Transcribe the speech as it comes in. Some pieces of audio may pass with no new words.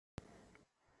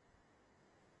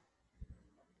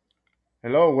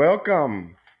Hello,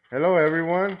 welcome. Hello,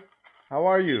 everyone. How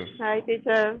are you? Hi,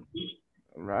 teacher.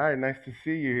 All right, nice to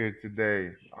see you here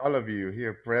today. All of you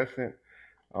here present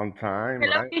on time,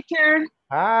 Hello, right? teacher.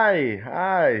 Hi,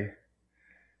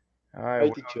 Hi,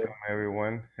 teacher. welcome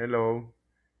everyone. Hello,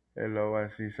 hello. I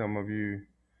see some of you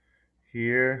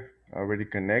here already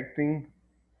connecting,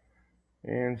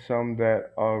 and some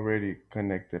that already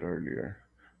connected earlier.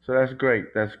 So that's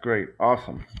great. That's great.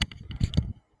 Awesome.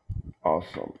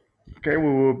 Awesome. Okay, we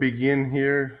will begin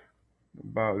here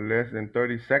about less than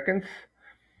 30 seconds.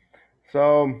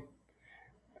 So,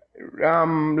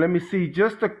 let me see.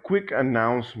 Just a quick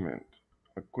announcement.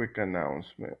 A quick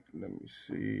announcement. Let me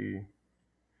see.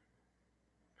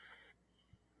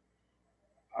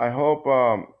 I hope.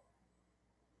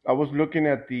 I was looking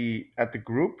at the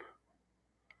group,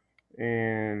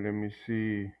 and let me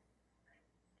see.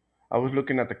 I was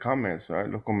looking at the comments, right?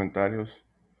 Los comentarios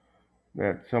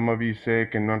that some of you say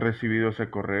que no han recibido ese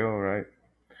correo, right?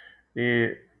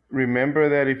 Eh, Remember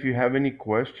that if you have any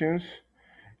questions,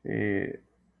 eh,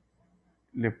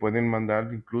 le pueden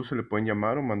mandar, incluso le pueden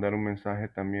llamar o mandar un mensaje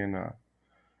también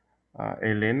a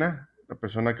Elena, la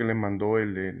persona que le mandó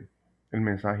el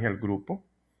mensaje al grupo.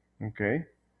 Ok.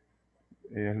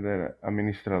 Ella es la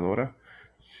administradora.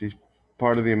 She's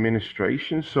part of the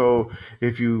administration. So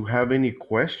if you have any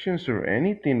questions or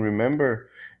anything, remember,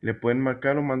 le pueden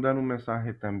marcar o mandar un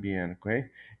mensaje también. Ok.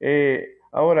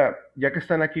 Ahora, ya que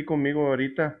están aquí conmigo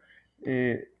ahorita,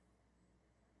 eh,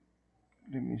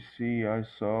 let me see, I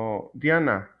saw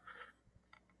Diana.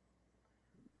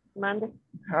 Mande.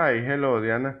 Hi, hello,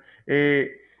 Diana.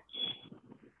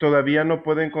 Todavía no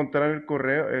puede encontrar el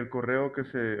correo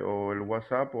o el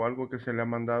WhatsApp o algo que se le ha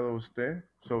mandado a usted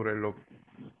sobre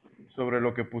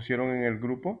lo que pusieron en el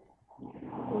grupo.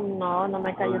 No, no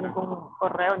me cayó ningún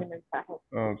correo ni mensaje.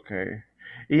 Okay.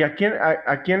 ¿Y a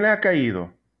quién le ha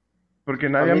caído? Porque A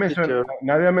mí, teacher.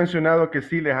 nadie ha mencionado que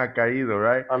sí les ha caído,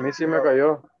 right? A mí sí me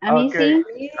cayó. A mí Okay,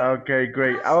 sí. okay,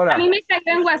 great. A mí Ahora, me cayó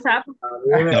en WhatsApp.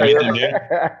 A mí me A mí cayó también.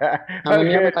 también. A mí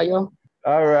ya okay, me cayó.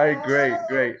 all right, great,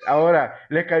 great. Ahora,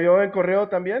 ¿les cayó en correo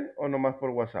también o nomás por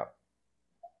WhatsApp?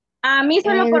 A mí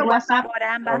solo por WhatsApp. Por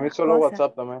A ambas mí solo cosas.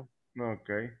 WhatsApp también.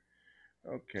 Okay,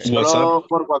 okay, WhatsApp. Solo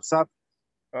por WhatsApp.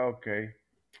 okay,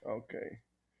 okay.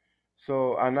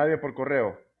 So, a nadie por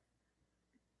correo.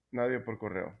 Nadie por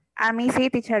correo. A mí sí,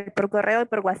 teacher, por correo y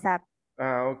por WhatsApp.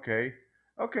 Ah, okay.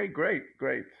 Okay, great,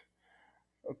 great.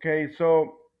 Okay,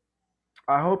 so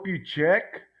I hope you check.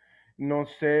 No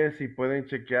sé si pueden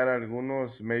chequear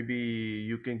algunos. Maybe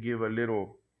you can give a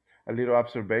little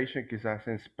observation, quizás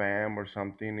en spam or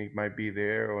something. It might be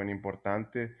there o en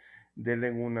importante.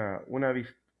 Denle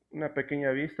una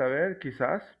pequeña vista a ver,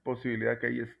 quizás, posibilidad que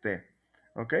ahí esté.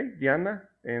 Ok, Diana,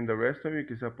 and the rest of you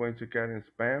quizás pueden chequear en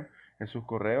spam, en sus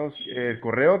correos. El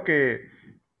correo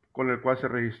con el cual se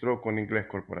registró con Inglés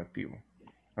Corporativo.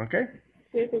 Ok.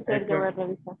 Sí, teacher, yo voy a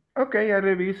revisar. Ok, ya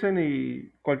revisen y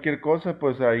cualquier cosa,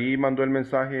 pues ahí mandó el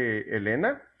mensaje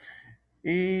Elena.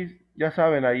 Y ya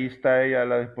saben, ahí está ella a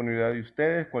la disponibilidad de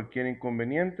ustedes. Cualquier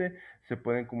inconveniente, se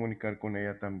pueden comunicar con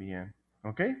ella también.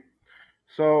 Ok.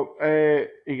 So,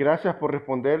 y gracias por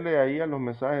responderle ahí a los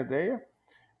mensajes de ella.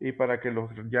 Y para que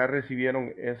los ya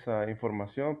recibieron esa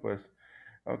información, pues,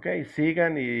 ok,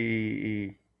 sigan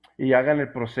y hagan el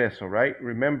proceso, right?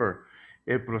 Remember,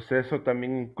 el proceso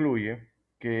también incluye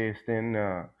que estén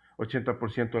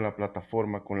 80% en la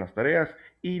plataforma con las tareas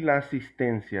y la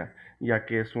asistencia, ya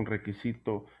que es un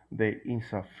requisito de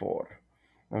INSAFORP.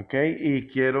 Ok, y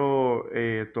quiero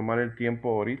tomar el tiempo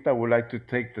ahorita. I would like to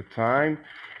take the time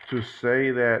to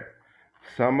say that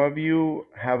some of you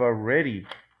have already,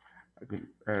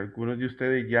 algunos de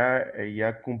ustedes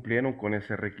ya cumplieron con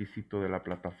ese requisito de la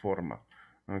plataforma.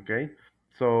 Ok,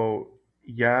 so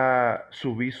ya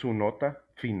subí su nota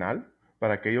final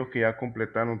para aquellos que ya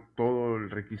completaron todo el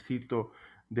requisito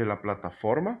de la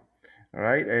plataforma. All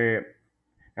right,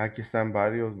 aquí están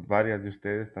varias de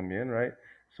ustedes también, right?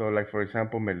 So, like for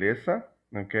example, Melissa,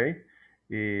 okay?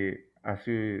 Y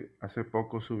hace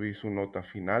poco subí su nota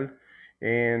final.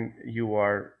 And you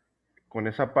are, con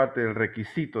esa parte del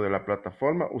requisito de la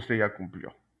plataforma, usted ya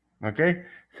cumplió. ¿Ok?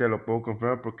 Se lo puedo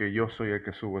confirmar porque yo soy el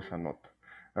que subo esa nota.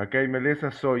 Ok,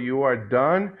 Melissa, so you are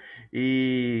done.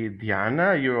 Y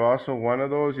Diana, you're also one of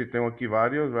those. Y tengo aquí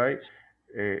varios, right?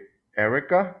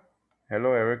 Erica,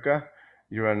 hello Erica.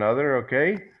 You're another,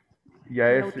 okay? Ya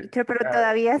Hello, es. teacher, pero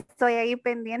todavía estoy ahí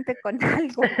pendiente con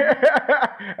algo.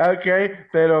 Ok,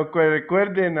 pero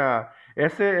recuerden,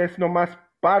 ese es nomás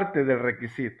parte del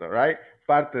requisito, right?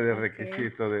 Parte del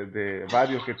requisito de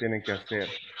varios que tienen que hacer,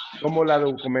 como la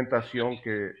documentación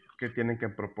que tienen que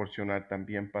proporcionar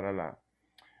también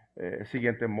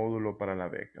siguiente módulo para la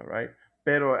beca, right?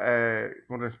 Pero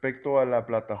con respecto a la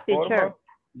plataforma, Teacher.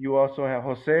 you also have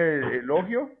José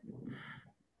Elogio.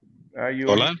 You,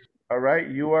 Hola. all right,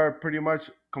 you are pretty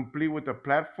much complete with the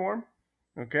platform,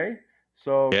 okay?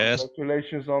 So Yes.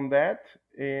 congratulations on that.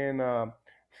 And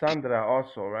Sandra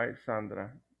also, right?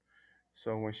 Sandra.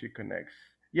 So when she connects.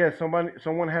 Yes,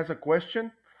 someone has a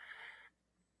question.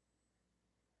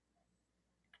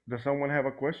 Does someone have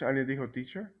a question? ¿Alguien dijo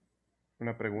teacher?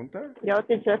 ¿Una pregunta? Yo,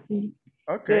 teacher, sí.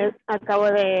 Okay. Que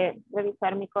acabo de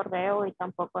revisar mi correo y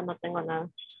tampoco no tengo nada.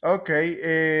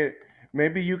 Okay.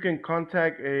 Maybe you can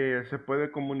contact, se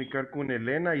puede comunicar con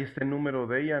Elena y este número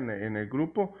de ella en el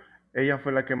grupo. Ella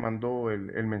fue la que mandó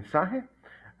el mensaje.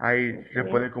 Ahí se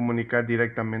puede comunicar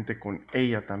directamente con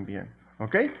ella también.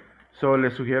 ¿Ok? So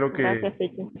le sugiero Gracias,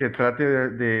 teacher. que trate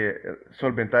de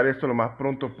solventar esto lo más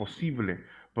pronto posible,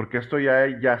 porque esto ya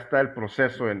está el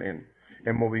proceso en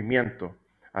movimiento.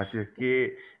 Así es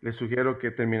que le sugiero que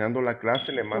terminando la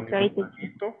clase le mande Ok, un teacher.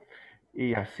 mensajito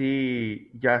y así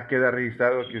ya queda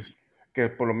registrado que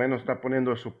por lo menos está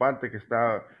poniendo de su parte, que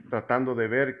está tratando de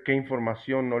ver qué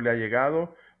información no le ha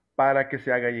llegado para que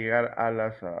se haga llegar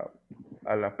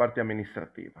a la parte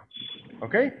administrativa.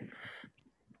 ¿Ok?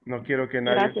 No quiero que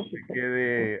nadie Gracias, se teacher.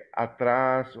 quede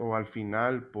atrás o al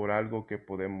final por algo que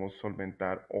podemos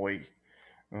solventar hoy.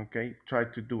 ¿Ok?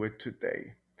 Try to do it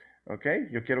today. ¿Ok?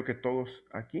 Yo quiero que todos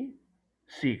aquí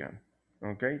sigan.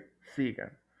 ¿Ok?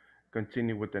 Sigan.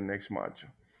 Continue with the next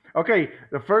module. Okay,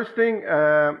 the first thing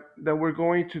that we're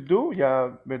going to do,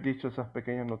 ya me he dicho esas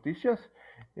pequeñas noticias.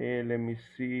 Let me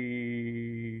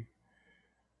see.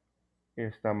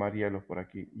 Está Marielos por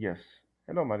aquí. Yes.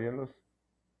 Hello, Marielos.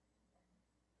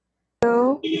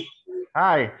 Hello.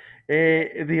 Hi.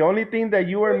 The only thing that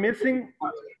you are missing,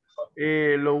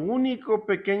 lo único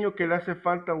pequeño que le hace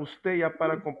falta a usted ya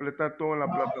para completar todo en la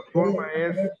plataforma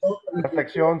es la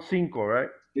sección 5,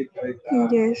 right?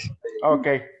 Yes. Ok,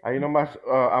 ahí nomás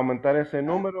aumentar ese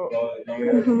número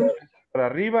para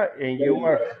arriba and you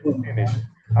are finished.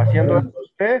 Haciendo esto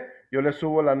usted, yo le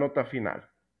subo la nota final.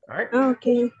 All right?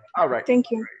 Okay. All right.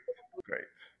 Thank you. Great.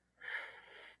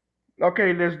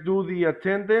 Okay, let's do the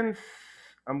attendance.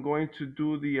 I'm going to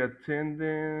do the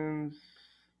attendance.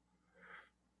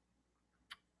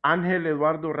 Ángel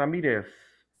Eduardo Ramírez.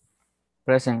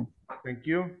 Present. Thank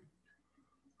you.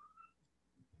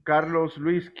 Carlos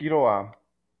Luis Quiroa.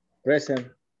 Present.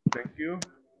 Thank you.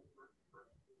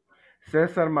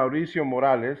 César Mauricio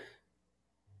Morales.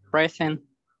 Present.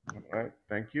 All right,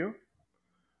 thank you.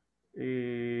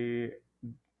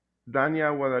 Dania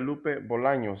Guadalupe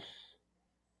Bolaños.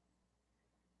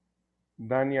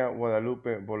 Dania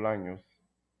Guadalupe Bolaños.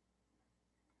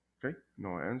 Okay,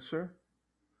 no answer.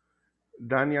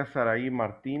 Dania Saraí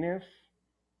Martínez.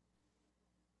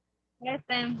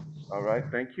 Present. All right,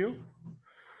 thank you.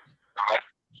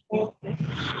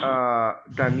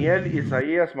 Daniel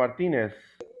Isaías Martínez.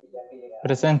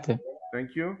 Presente.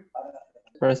 Thank you.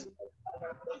 Present.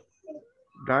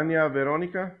 Dania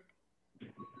Verónica.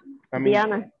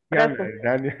 Diana. Diana. Present.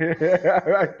 Dania.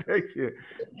 All right, thank you.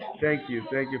 Thank you.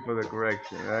 Thank you for the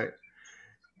correction. All right.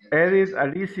 Edith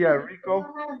Alicia Rico.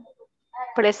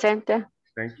 Presente.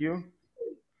 Thank you.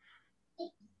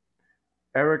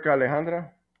 Erica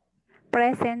Alejandra.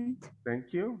 Present.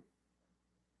 Thank you.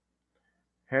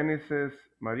 Genesis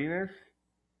Marínez.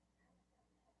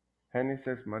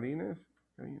 Genesis Marínez.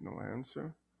 Okay, no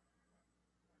answer.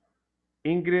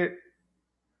 Ingrid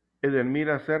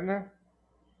Edelmira Serna.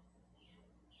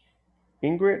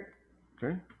 Ingrid.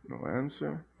 Okay, no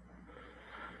answer.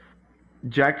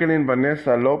 Jacqueline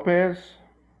Vanessa Lopez.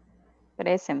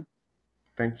 Present.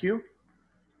 Thank you.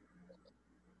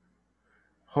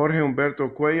 Jorge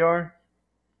Humberto Cuellar.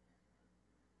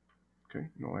 Okay,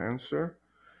 no answer.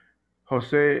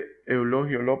 José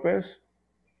Eulogio López.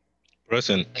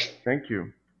 Present. Thank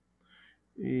you.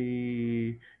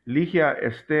 Y Ligia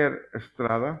Esther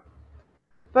Estrada.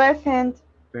 Present.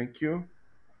 Thank you.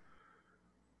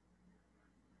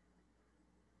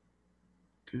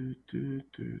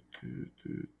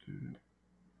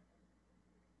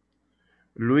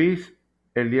 Luis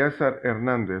Eliazar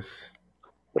Hernández.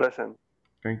 Present.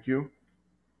 Thank you.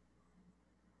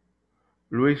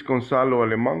 Luis Gonzalo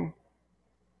Alemán.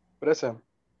 Present.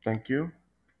 Thank you.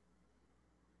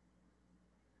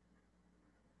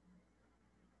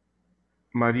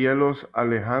 Marielos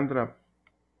Alejandra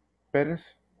Pérez.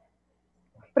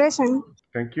 Present.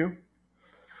 Thank you.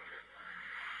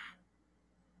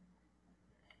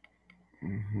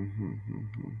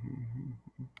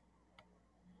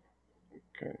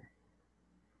 Okay.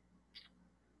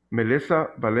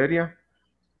 Melissa Valeria.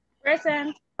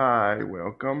 Present. Hi,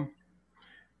 welcome.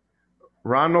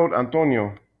 Ronald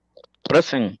Antonio.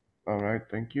 Present. All right,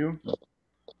 thank you.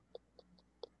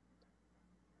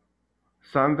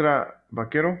 Sandra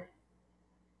Vaquero.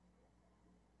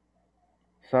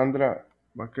 Sandra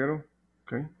Vaquero.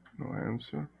 Okay, no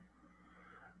answer.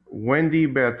 Wendy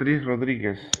Beatriz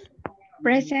Rodriguez.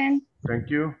 Present. Thank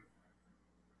you.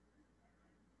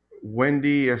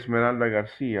 Wendy Esmeralda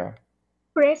Garcia.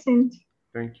 Present.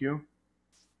 Thank you.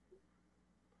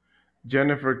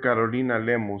 Jennifer Carolina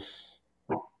Lemus.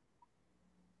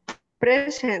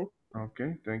 Present.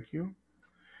 Okay, thank you.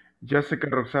 Jessica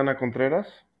Roxana Contreras.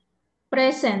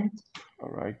 Present. All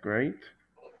right, great.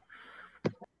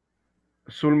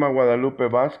 Zulma Guadalupe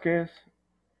Vázquez.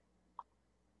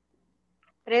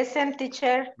 Present,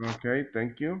 teacher. Okay,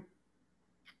 thank you.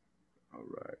 All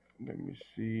right, let me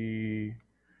see.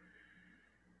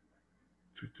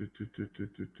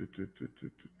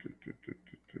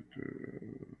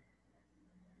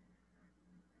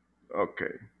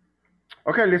 Okay.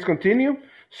 Okay, let's continue.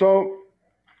 So,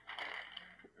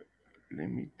 let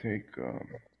me take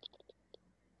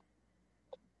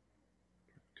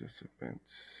participants.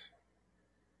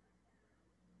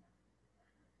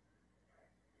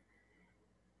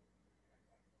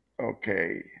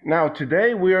 Okay, now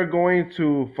today we are going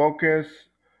to focus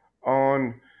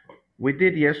on, we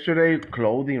did yesterday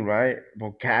clothing, right?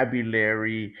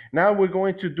 Vocabulary. Now we're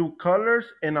going to do colors,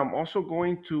 and I'm also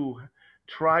going to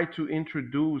try to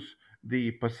introduce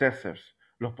the possessors,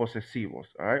 los posesivos,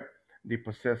 all right? The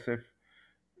possessive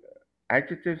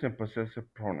adjectives and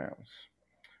possessive pronouns.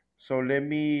 So let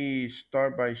me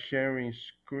start by sharing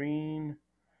screen.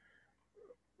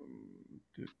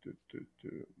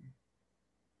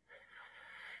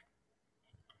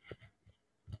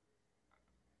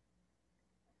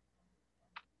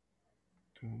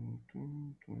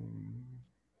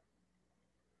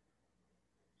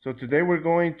 So today we're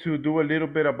going to do a little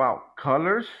bit about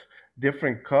colors,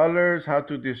 different colors, how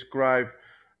to describe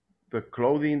the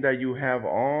clothing that you have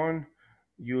on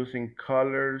using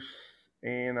colors.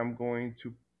 And I'm going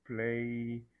to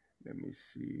play, let me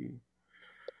see.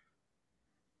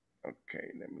 Okay,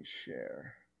 let me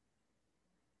share.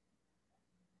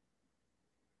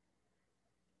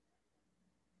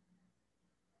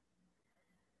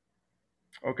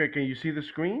 Okay, can you see the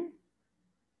screen?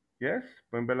 Yes?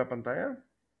 ¿Pueden ver la pantalla?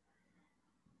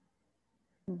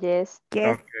 Yes.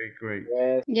 Yes. Okay, great.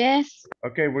 Yes.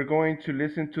 Okay, we're going to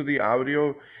listen to the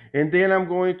audio, and then I'm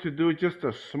going to do just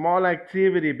a small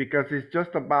activity because it's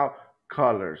just about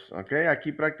colors, okay?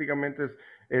 Aquí prácticamente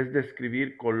es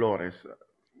describir colores.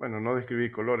 Bueno, no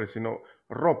describir colores, sino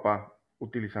ropa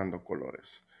utilizando colores,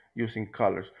 using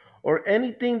colors. Or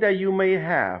anything that you may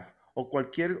have, o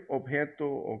cualquier objeto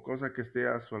o cosa que esté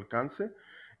a su alcance,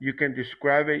 you can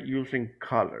describe it using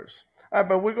colors.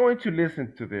 But we're going to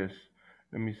listen to this.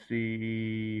 Let me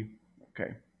see.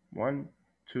 Okay. 1,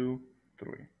 2,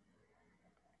 3.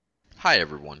 Hi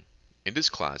everyone. In this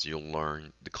class you'll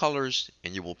learn the colors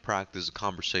and you will practice a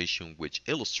conversation which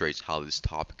illustrates how this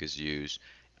topic is used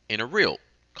in a real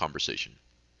conversation.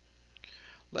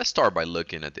 Let's start by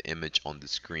looking at the image on the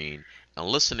screen and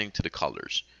listening to the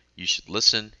colors. You should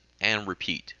listen and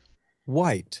repeat.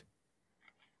 White,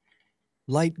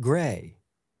 light gray,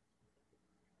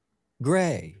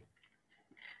 gray,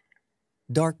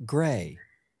 dark gray,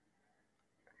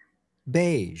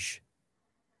 beige,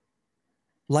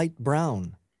 light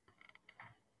brown,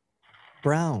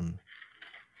 brown,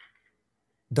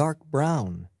 dark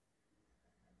brown,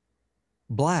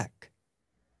 black,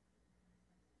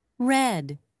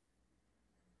 red,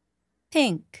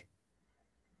 pink,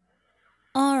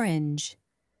 orange,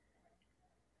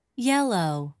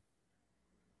 yellow,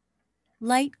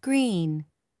 light green,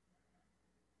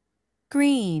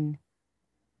 green,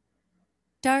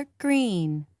 dark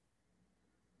green,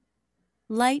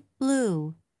 light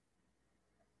blue,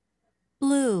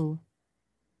 blue,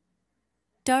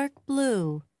 dark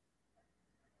blue,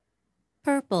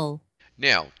 purple.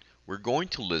 Now, we're going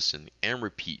to listen and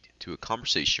repeat to a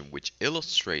conversation which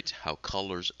illustrates how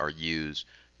colors are used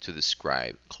to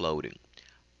describe clothing.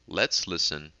 Let's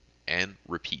listen and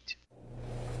repeat.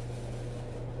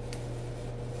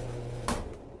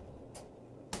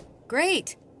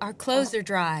 Great! Our clothes are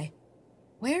dry.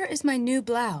 Where is my new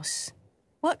blouse?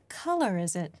 What color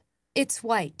is it? It's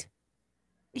white.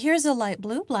 Here's a light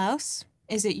blue blouse.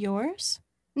 Is it yours?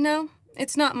 No,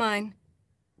 it's not mine.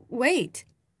 Wait.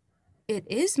 It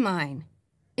is mine.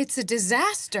 It's a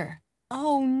disaster.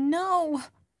 Oh, no.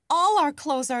 All our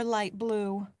clothes are light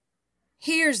blue.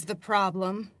 Here's the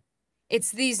problem.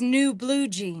 It's these new blue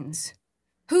jeans.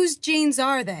 Whose jeans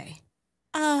are they?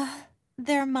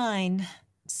 They're mine.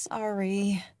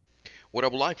 Sorry. What I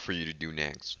would like for you to do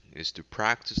next is to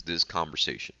practice this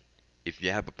conversation. If you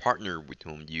have a partner with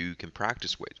whom you can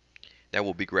practice with, that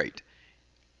will be great.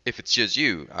 If it's just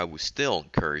you, I would still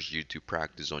encourage you to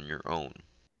practice on your own.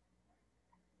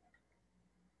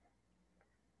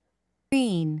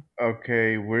 Green.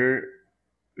 Okay,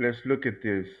 let's look at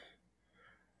this.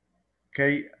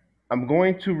 Okay, I'm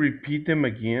going to repeat them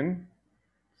again.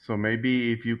 So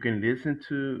maybe if you can listen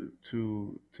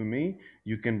to me,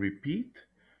 you can repeat.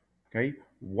 Okay,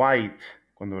 white,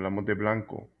 cuando hablamos de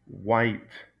blanco, white.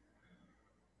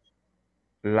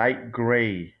 Light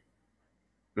gray,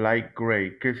 light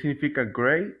gray. ¿Qué significa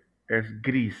gray? Es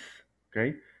gris,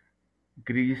 okay?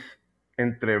 Gris,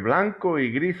 entre blanco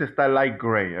y gris está light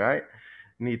gray, right?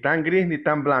 Ni tan gris ni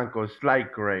tan blanco, es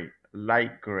light gray,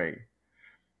 light gray.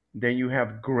 Then you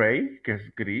have gray, que es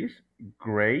gris,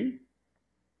 gray,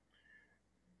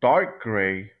 dark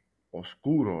gray,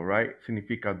 oscuro, right?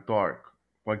 Significa dark.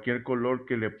 Cualquier color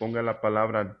que le ponga la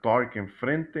palabra dark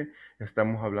enfrente,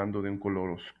 estamos hablando de un color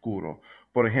oscuro.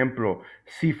 Por ejemplo,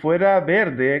 si fuera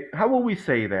verde, how would we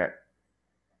say that?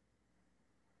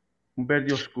 Un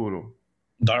verde oscuro.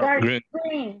 Dark green.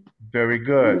 Green. Very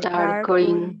good. Dark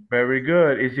green. Very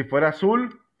good. ¿Y si fuera azul?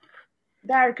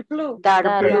 Dark blue. Dark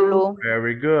blue.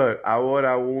 Very good.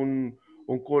 Ahora un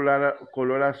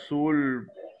color azul,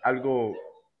 algo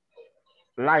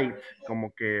light,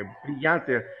 como que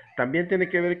brillante. También tiene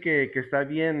que ver que está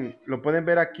bien. Lo pueden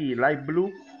ver aquí, light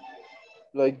blue.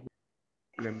 Like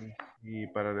Y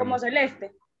para Como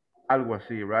celeste. algo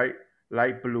así, right?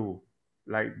 Light blue,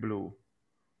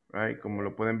 right? Como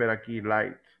lo pueden ver aquí,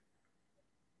 light.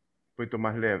 Un poquito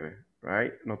más leve,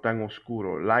 right? No tan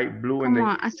oscuro. Light blue. Como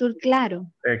azul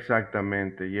claro.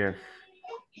 Exactamente, yes.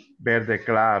 Verde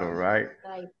claro, right?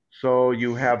 So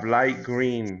you have light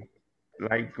green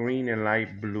and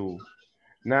light blue.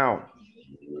 Now,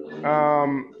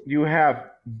 you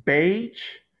have beige,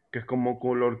 que es como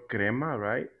color crema,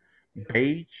 right?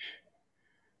 Beige,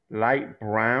 light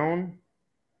brown.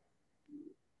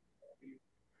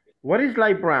 What is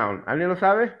light brown? ¿Alguien lo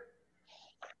sabe?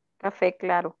 Café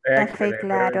claro. Excellent,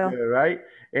 very good, right?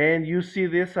 And you see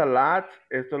this a lot.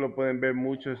 Esto lo pueden ver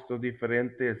mucho, estos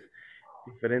diferentes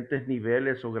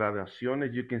niveles o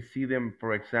gradaciones. You can see them,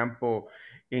 for example,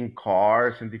 in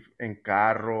cars, en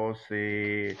carros,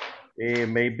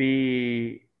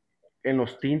 maybe en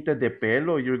los tintes de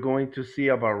pelo. You're going to see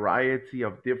a variety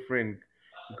of different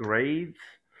grades.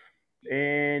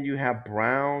 And you have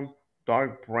brown,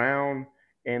 dark brown,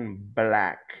 and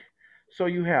black. So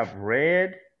you have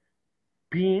red,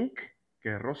 pink,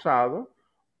 que es rosado,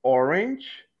 orange,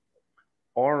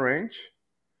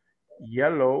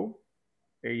 yellow,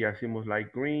 ya hicimos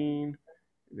light green,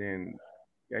 then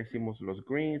ya hicimos los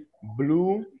greens,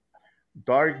 blue,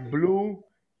 dark blue,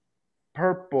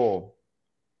 purple,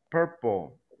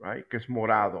 right, que es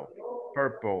morado,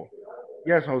 purple.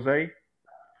 Yes, Jose?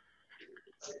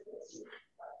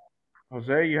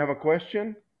 Jose, you have a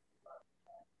question?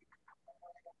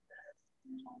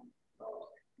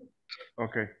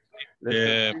 Okay.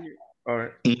 All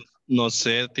right. No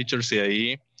sé, teacher, si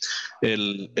ahí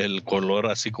el color,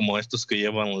 así como estos que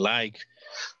llevan like,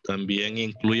 también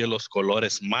incluye los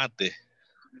colores mate.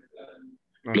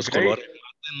 Okay. Los colores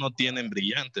mate no tienen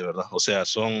brillante, ¿verdad? O sea,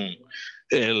 son,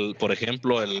 por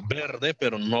ejemplo, el verde,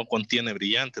 pero no contiene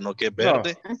brillante, ¿no? Que es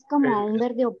verde. No. Es como un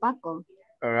verde opaco.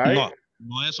 Right.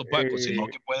 No es opaco, sino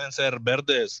que pueden ser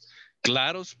verdes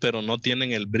claros, pero no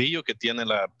tienen el brillo que tiene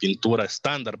la pintura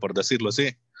estándar, por decirlo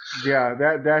así. Yeah,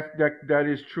 that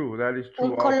is true. That is true.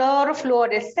 Un color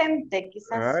fluorescente,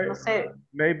 quizás, right. No sé.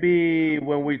 Maybe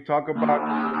when we talk about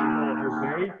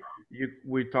Jose,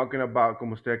 we're talking about,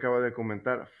 como usted acaba de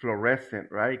comentar, fluorescent,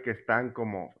 right? Que están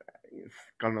como,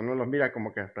 cuando uno los mira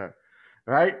como que hasta,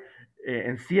 right?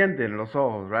 Encienden los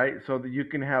ojos, right? So that you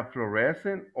can have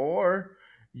fluorescent, or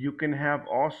you can have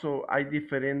also, hay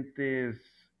diferentes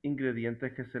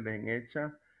ingredientes que se les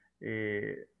echa.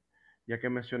 Ya que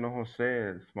mencionó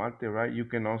José, esmalte, right? You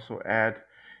can also add,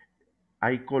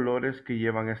 hay colores que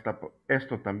llevan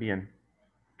esto también,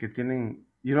 que tienen,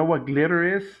 you know what glitter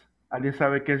is? ¿Alguien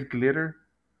sabe qué es glitter?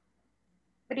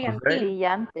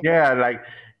 Brillante. Yeah, like,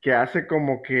 que hace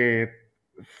como que,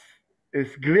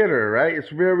 it's glitter, right?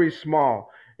 It's very small.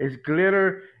 It's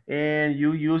glitter, and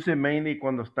you use it mainly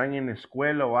cuando están en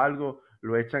escuela o algo,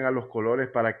 lo echan a los colores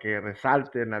para que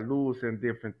resalten la luz and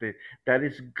different things. That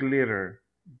is glitter,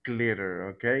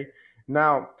 okay?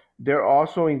 Now, there are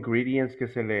also ingredients que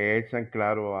se le echan,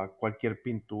 claro, a cualquier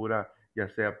pintura, ya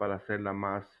sea para hacerla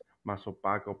más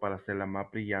opaca o para hacerla más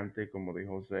brillante, como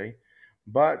dijo José.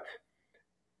 But,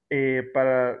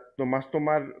 para nomás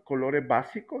tomar colores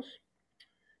básicos,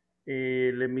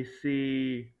 Let me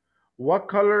see. What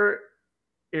color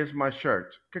is my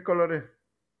shirt? ¿Qué color es?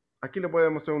 Aquí le voy a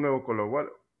mostrar un nuevo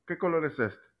color. ¿Qué color es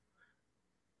este?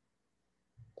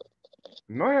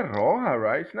 No es roja,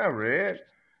 right? It's not red.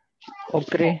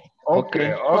 Okay.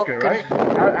 Okay, right?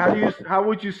 How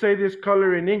would you say this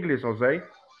color in English, Jose?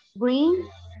 Green.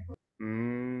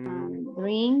 Mm,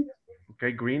 Green.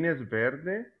 okay, green es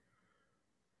verde.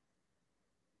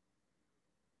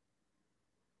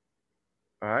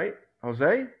 All right,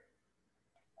 Jose?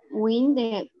 Green,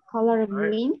 the color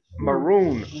green.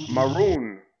 Maroon,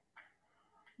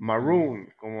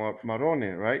 como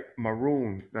marrone, right?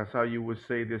 Maroon, that's how you would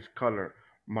say this color,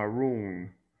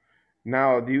 maroon.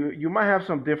 Now, you might have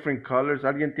some different colors.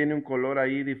 ¿Alguien tiene un color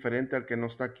ahí diferente al que no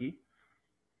está aquí?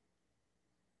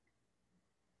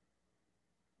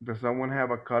 Does someone have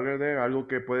a color there? Algo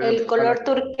que puede... El color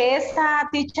turquesa,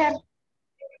 teacher.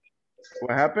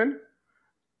 What happened?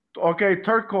 Okay,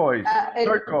 turquoise.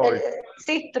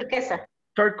 Sí, turquesa.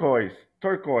 Turquoise.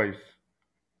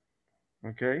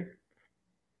 Okay.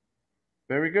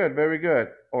 Very good.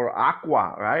 Or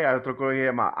aqua, right? Hay otro color que se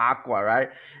llama aqua, right?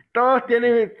 Todos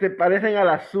se parecen al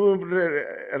azul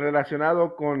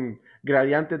relacionado con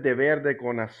gradientes de verde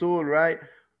con azul, right?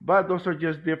 But those are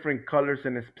just different colors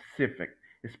and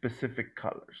specific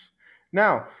colors.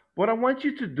 Now, what I want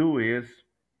you to do is,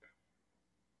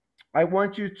 I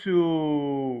want you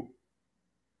to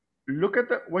look at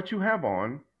what you have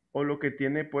on, o lo que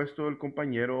tiene puesto el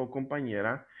compañero o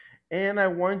compañera, and I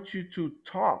want you to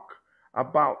talk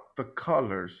about the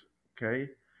colors, okay?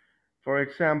 For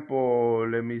example,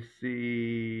 let me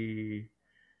see.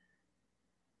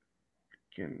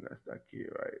 ¿Quién está aquí,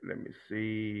 right? Let me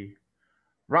see.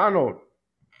 Ronald.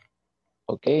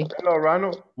 Okay. Hello,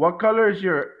 Ronald. What color is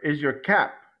your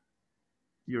cap?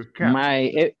 Your cap.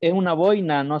 Es una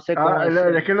boina, no sé cómo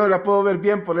es que no la puedo ver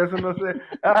bien, por eso no sé.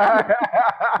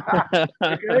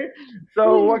 Okay.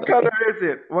 So what color is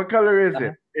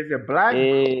it? Is it black?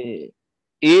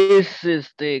 Is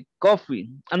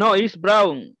coffee. No, it's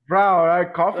brown. Brown,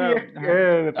 right? Coffee es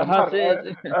tomar,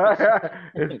 sí, right?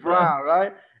 It's brown,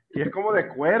 right? Y es como de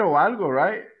cuero o algo,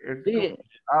 right? Sí.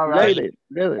 All right.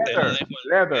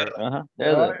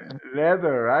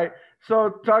 Leather. Right?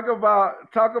 So talk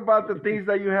about the things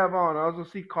that you have on. I also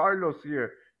see Carlos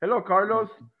here. Hello, Carlos.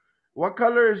 What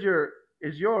color is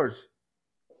yours?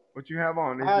 What you have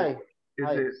on? Is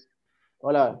it?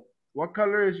 Hola. What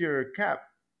color is your cap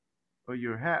or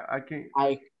your hat? I can't.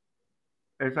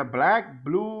 It's a black,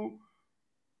 blue.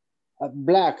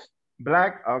 Black.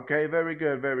 Black. Okay. Very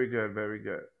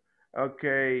good.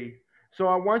 Okay. So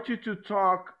I want you to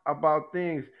talk about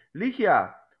things.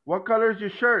 Ligia, what color is your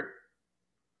shirt?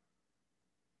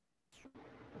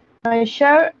 My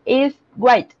shirt is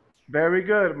white. Very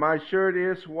good. My shirt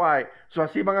is white. So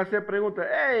así van a hacer preguntas.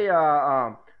 Hey,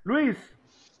 Luis,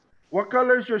 what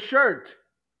color is your shirt?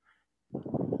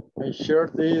 My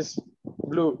shirt is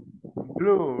blue.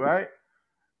 Blue, right?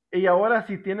 Y ahora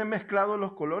si tiene mezclados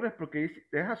los colores, porque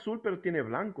es azul, pero tiene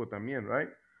blanco también, right?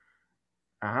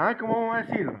 Ajá, ¿cómo vamos a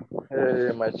decirlo?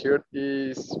 My shirt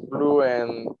is blue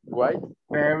and white.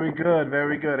 Very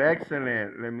good.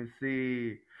 Excellent. Let me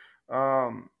see.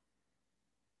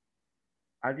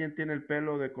 ¿Alguien tiene el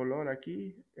pelo de color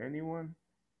aquí? Anyone?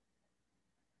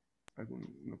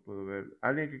 No puedo ver.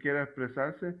 ¿Alguien que quiera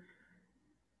expresarse?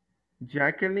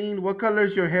 Jacqueline, what color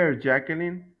is your hair,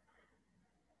 Jacqueline?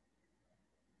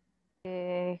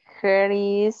 Hair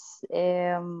is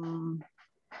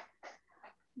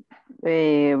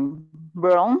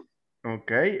brown.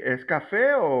 Okay, ¿es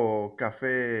café o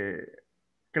café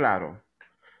claro?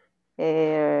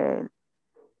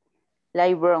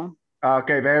 Light brown.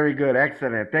 Okay, very good,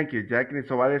 excellent. Thank you, Jacqueline.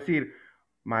 So va a decir,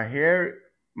 my hair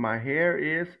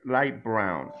is light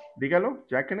brown. Dígalo,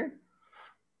 Jacqueline.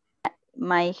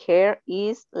 My hair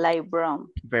is light brown.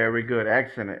 Very good,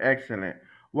 excellent.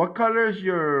 What color is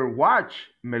your watch,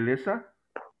 Melissa?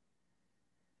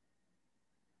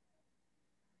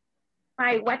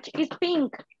 My watch is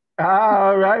pink.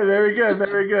 All right, very good,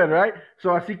 right? So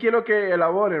así quiero que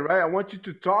elaboren, right? I want you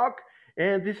to talk,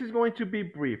 and this is going to be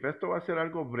brief. Esto va a ser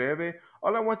algo breve.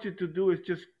 All I want you to do is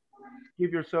just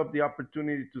give yourself the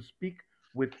opportunity to speak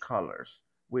with colors.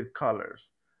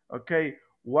 Okay,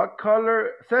 what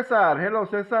color? Cesar, hello,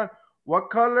 Cesar. What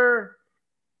color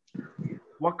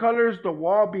is the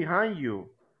wall behind you?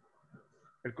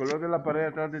 El color de la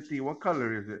pared atrás de ti. What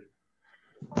color is it?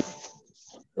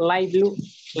 Light blue.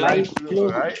 Light blue,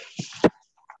 right?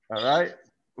 All right.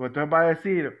 Entonces va a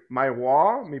decir, my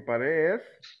wall is.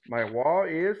 My wall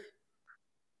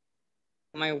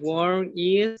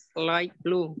is light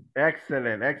blue.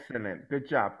 Excellent. Good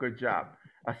job.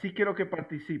 Así quiero que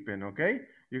participen, ¿ok?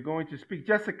 You're going to speak.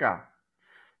 Jessica.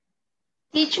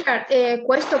 Teacher,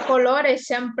 questo colore è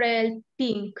sempre il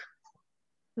pink,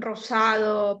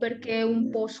 rosado, perché è un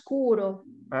po' scuro.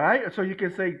 All right, so you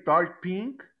can say dark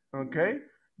pink, okay?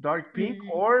 Dark pink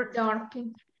or Dark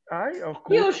pink. ay,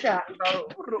 oscuro. Fuchsia.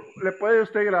 Le puede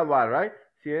usted graduar, right?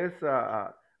 Si es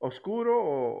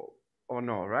oscuro o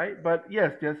no, right? But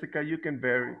yes, Jessica, you can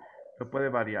vary. Lo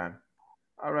puede variar.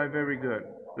 All right, very good.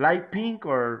 Light pink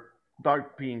or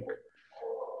dark pink?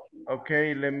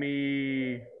 Okay, let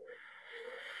me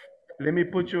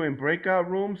put you in breakout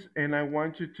rooms and I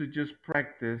want you to just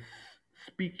practice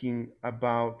speaking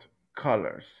about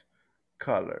colors.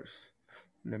 Colors.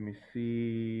 Let me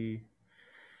see.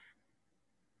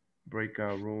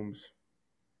 Breakout rooms.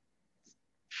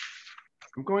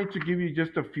 I'm going to give you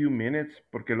just a few minutes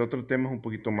porque el otro tema es un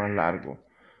poquito más largo.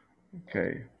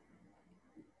 Okay.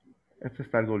 Este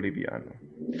está algo liviano.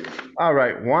 All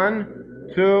right.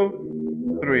 1,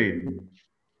 2, 3.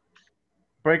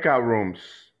 Breakout rooms.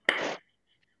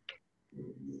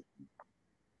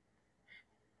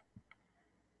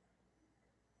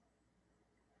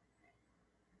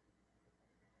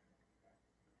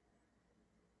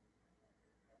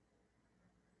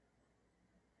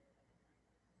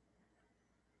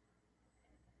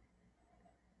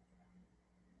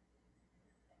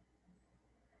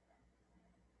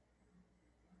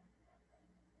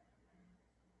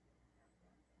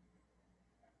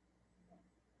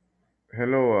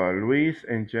 Hello, Luis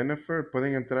and Jennifer.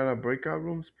 ¿Pueden entrar a breakout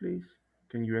rooms, please?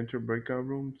 Can you enter breakout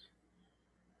rooms?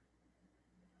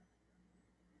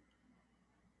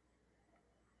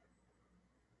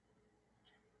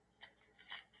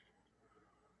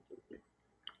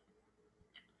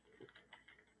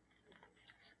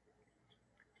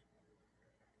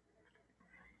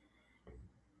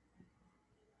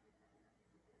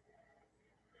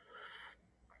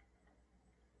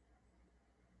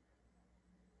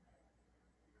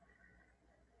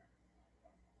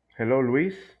 Hello,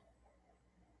 Luis.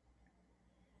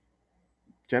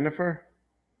 Jennifer.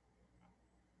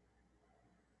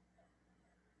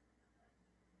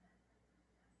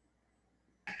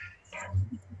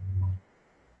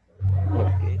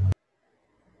 Okay.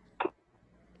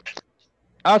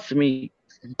 Ask me.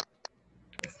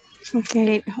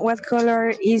 Okay, what color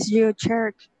is your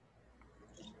shirt?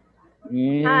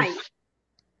 Hi.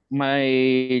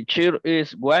 My shirt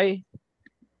is white.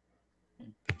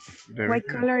 What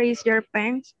color is your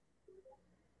pants?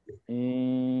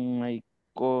 My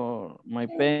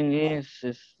pen is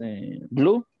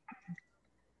blue.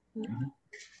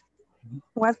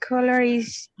 What color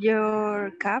is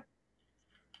your cap?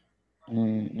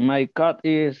 My cat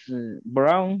is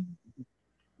brown.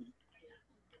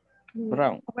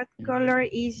 Brown. What color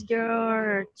is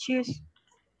your shoes?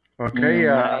 Okay,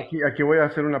 aquí voy a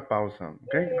hacer una pausa,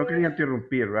 okay? No quería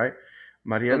interrumpir, right?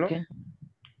 Marielo. Okay.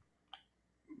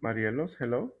 Marielos,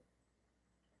 hello.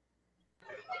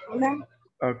 Hola.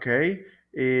 Okay,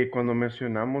 cuando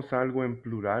mencionamos algo en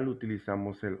plural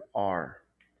utilizamos el are.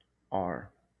 Are.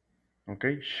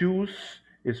 Okay, shoes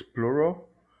is plural,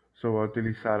 so voy a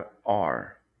utilizar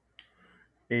are.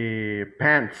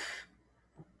 Pants,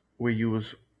 we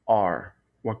use are.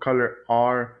 What color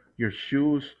are your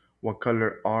shoes? What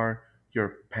color are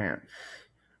your pants?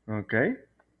 Okay.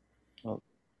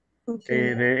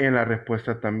 En la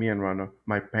respuesta también, Rano.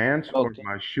 My pants or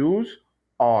my shoes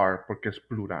are, porque es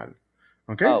plural.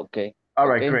 Okay? Okay. All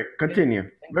right, great. Continue.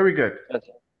 Very good.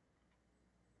 Okay.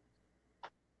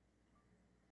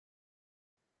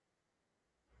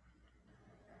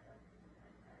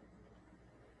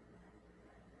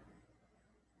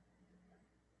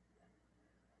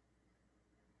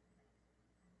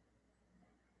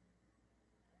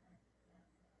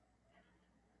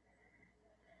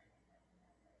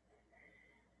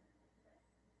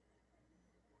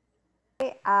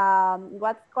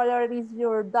 What color is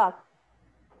your dog?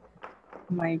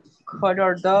 My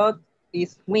color dog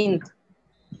is mint.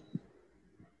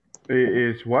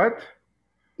 Is what?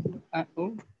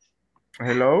 Oh.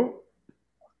 Hello?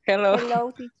 Hello.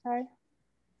 Hello, teacher.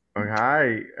 Oh,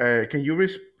 hi. Can you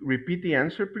repeat the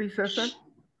answer, please, Cesar?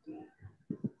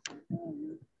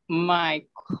 My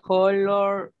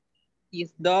color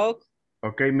is dog.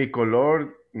 Okay, mi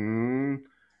color.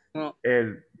 No.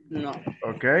 No.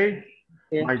 Okay.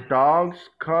 Yeah. My dog's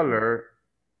color.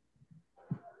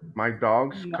 My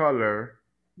dog's color.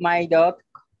 My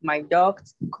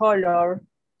dog's color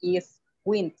is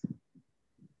mint.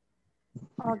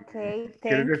 Okay,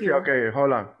 ¿Quieres thank decir, you. okay,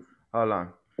 hold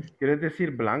on. ¿Quieres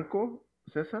decir blanco,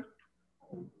 César?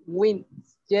 Mint,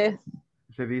 yes.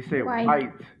 Se dice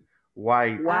White.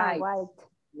 white. White.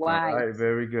 White. Alright,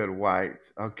 very good, white.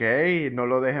 Ok, no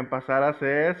lo dejen pasar a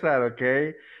César,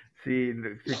 ok. Si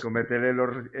comete el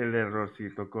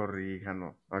errorcito,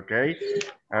 corríjanos, ok.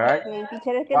 Alright, Ok,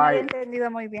 teacher, es que no había white. entendido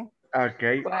muy bien. Ok,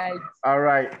 White.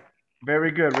 alright,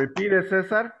 very good. Repeat it,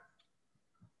 César.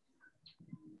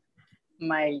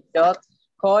 My dog's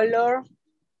color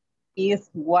is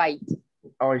white.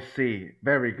 Oh, I see.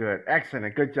 Very good.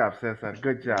 Excellent. Good job, César.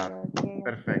 Good job. Okay,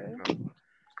 Perfecto. okay.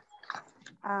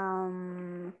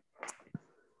 Um,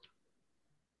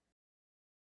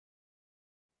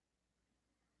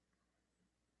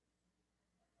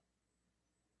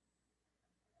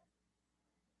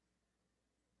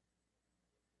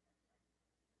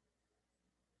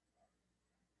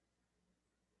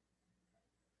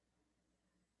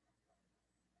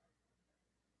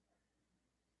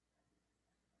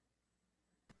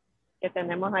 Que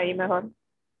tenemos ahí mejor.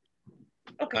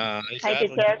 Hi, Hi,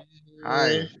 teacher.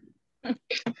 Hi.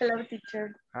 hello,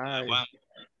 teacher. Hi.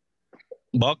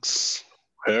 Box,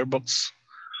 hair box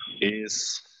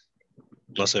is,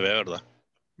 no se ve, ¿verdad?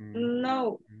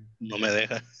 No, No me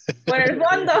deja. por el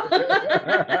fondo.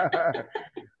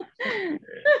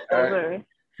 Alright.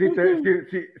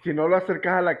 Si no lo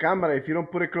acercas a la cámara, if you don't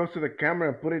put it close to the camera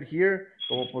and put it here,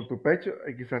 como por tu pecho,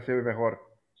 quizás se ve mejor.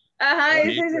 Ajá,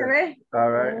 ese se ve.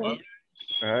 Alright.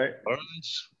 Alright.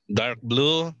 Orange, dark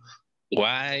blue,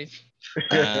 white,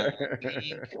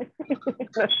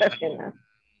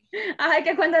 Ajá,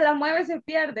 que cuando la mueve se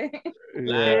pierde.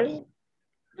 Yeah.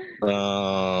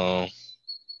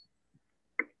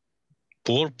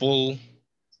 Purple,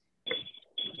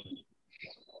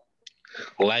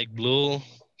 light blue.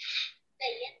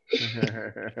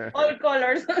 All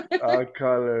colors. All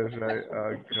colors, right?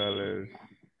 All colors.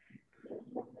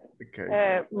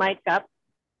 Okay. My cup.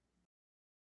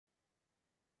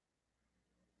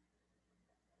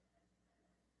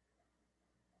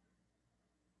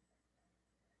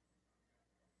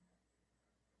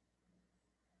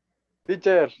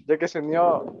 Teacher, ya que se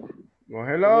unió, Well, teníamos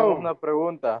hello. una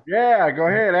pregunta. Yeah, go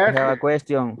ahead. I Ask have a it.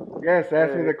 question. Yes,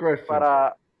 ask me the question.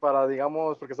 Para,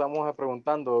 digamos, porque estábamos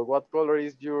preguntando, what color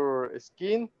is your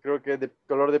skin? Creo que es de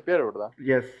color de piel, ¿verdad?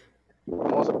 Yes.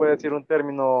 ¿Cómo se puede decir un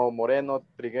término moreno,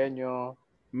 trigueño?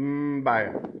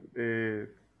 Vaya.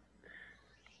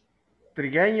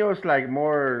 Trigueño es like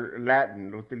more Latin.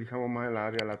 Lo utilizamos más en la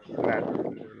área Latin,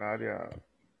 en la área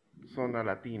zona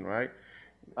latina, right?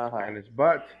 Spanish.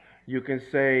 But you can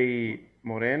say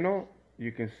moreno.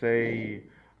 You can say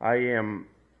I am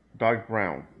dark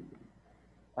brown.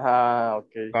 Ah,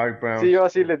 ok. Dark brown. Sí, yo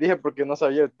así les dije porque no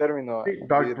sabía el término. Sí,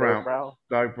 dark brown.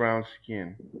 Dark brown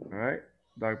skin. All right?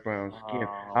 Dark brown skin.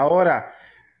 Ahora,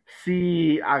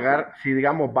 si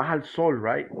digamos vas al sol,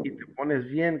 right? Y te pones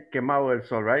bien quemado del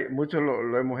sol, right? Muchos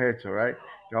lo hemos hecho, right?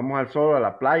 Que vamos al sol, a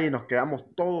la playa y nos quedamos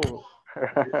todos.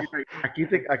 Aquí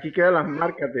quedan las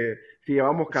marcas de si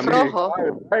llevamos camisa. Rojo.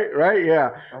 Right?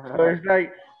 Yeah. So it's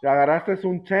like, agarraste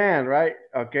un tan, right?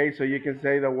 Okay, so you can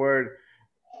say the word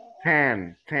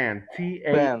tan,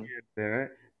 T-A-N, right?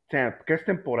 Tan, porque es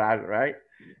temporal, right?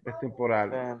 Es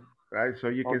temporal, right? So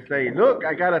you can say, look,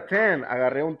 I got a tan,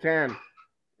 agarré un tan,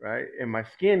 right? And my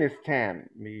skin is tan,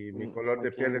 mi color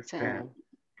de piel es tan,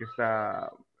 que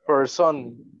está...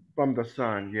 From the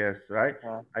sun, yes, right?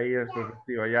 Ahí es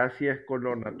correctivo. Ya si es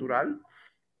color natural,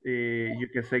 you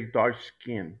can say dark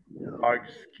skin, dark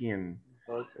skin.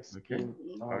 Dark skin.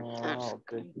 Okay?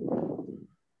 Okay.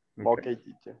 Okay. Okay,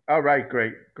 teacher. All right,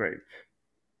 great.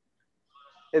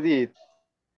 Edith.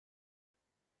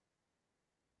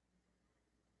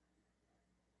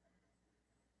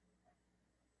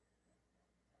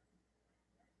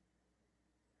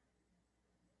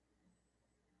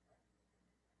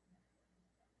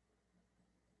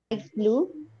 Blue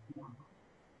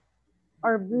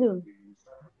or blue?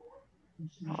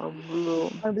 Or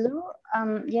blue?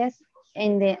 Yes,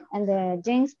 and the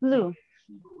jeans blue.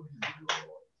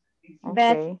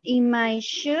 But in my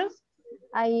shoes,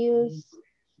 I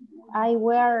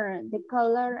wear the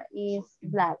color is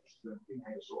black.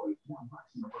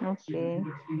 Okay.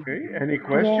 Okay, any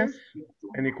questions? Yes.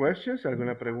 Any questions?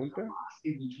 ¿Alguna pregunta?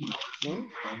 ¿No?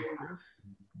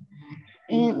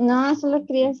 No, solo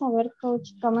quería saber, coach,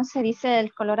 ¿cómo se dice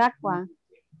el color aqua?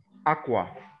 Aqua.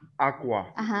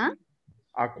 Ajá.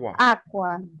 Aqua.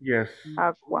 Aqua. Yes.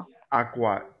 Aqua.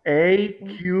 Aqua.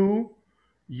 A-Q-U-A.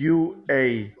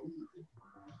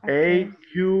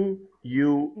 A-Q-U-A.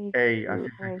 Así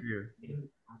se escribe.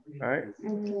 Right?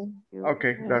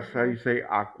 Okay, that's how you say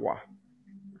aqua.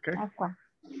 Okay? Aqua.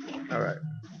 All right.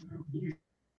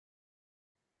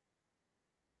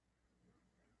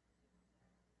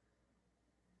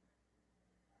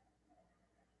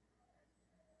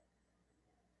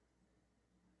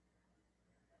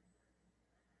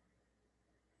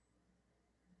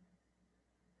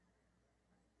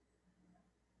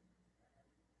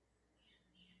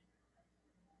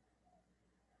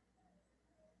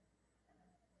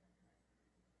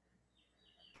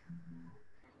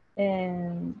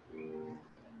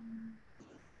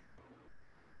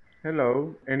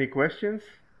 Hello, any questions?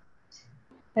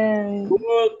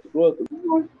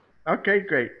 Good. Okay,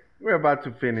 great. We're about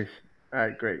to finish. All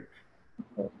right, great.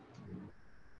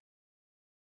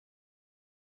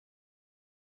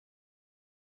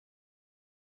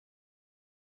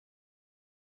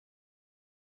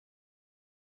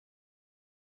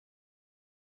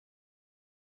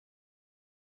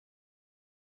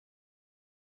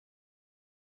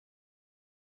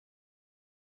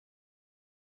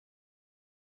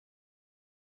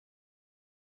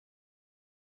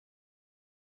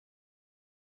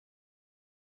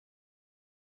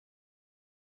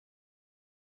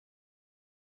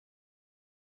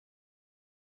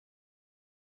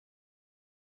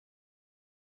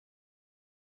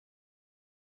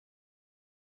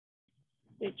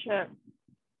 Teacher,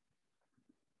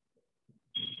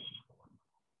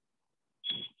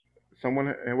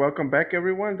 Someone, welcome back,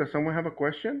 everyone. Does someone have a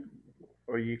question?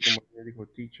 Or you, como ya dijo,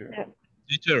 teacher?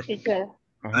 Teacher, teacher,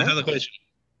 I have a question.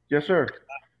 Yes, sir.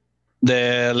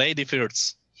 The lady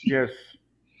first. Yes.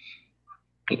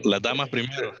 Las damas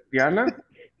primero. Diana?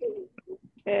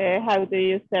 how do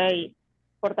you say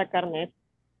portacarnet?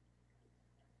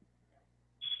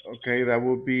 Okay, that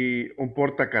would be un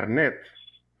portacarnet.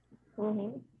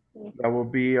 Ujú. That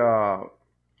would be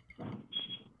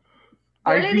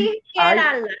Yo le dije que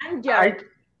era lanyard.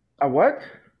 A what?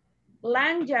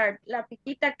 Lanyard, la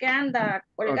piquita que anda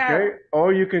colgada. Okay.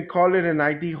 Or you can call it an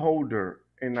ID holder.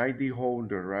 An ID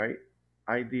holder, right?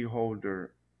 ID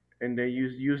holder. And then you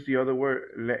use the other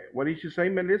word. What did you say,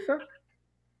 Melissa?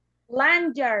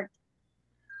 Lanyard.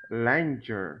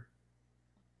 Langer.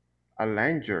 A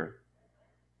langer.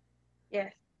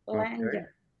 Yes, Okay. lanyard.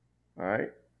 All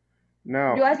right.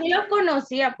 Now, Yo así lo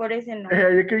conocía por ese nombre. yeah,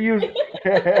 you can use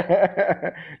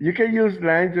you can use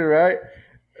langer, right?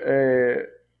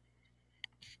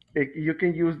 You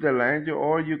can use the langer,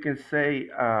 or you can say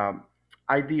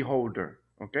ID holder.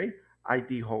 Okay,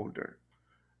 ID holder,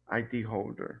 ID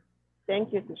holder.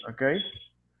 Thank you, teacher. Okay.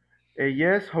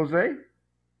 Yes, Jose.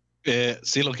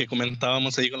 Sí, lo que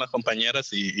comentábamos ahí con las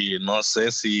compañeras y no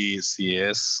sé si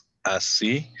es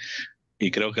así. Y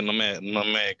creo que no me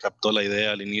captó la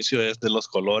idea al inicio, es de los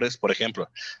colores. Por ejemplo,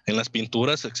 en las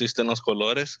pinturas existen los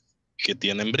colores que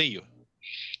tienen brillo,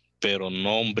 pero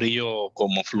no un brillo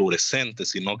como fluorescente,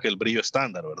 sino que el brillo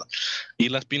estándar, ¿verdad? Y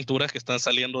las pinturas que están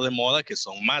saliendo de moda, que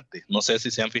son mate. No sé si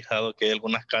se han fijado que hay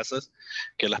algunas casas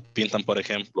que las pintan, por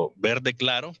ejemplo, verde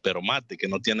claro, pero mate, que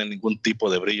no tiene ningún tipo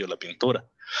de brillo la pintura.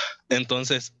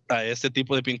 Entonces, a este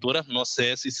tipo de pinturas no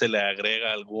sé si se le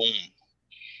agrega algún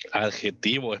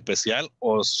adjetivo especial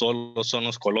o solo son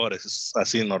los colores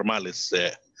así normales,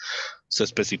 se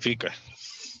especifica.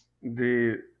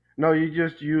 No, you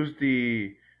just use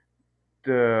the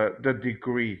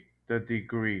degree,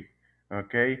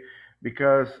 okay?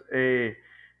 Because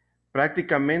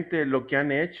prácticamente lo que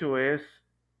han hecho es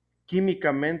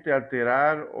químicamente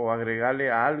alterar o agregarle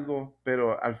algo,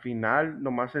 pero al final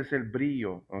nomás es el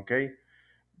brillo, ¿ok?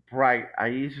 Bright,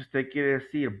 ahí si usted quiere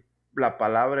decir la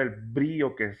palabra, el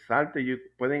brillo que salte,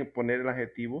 pueden poner el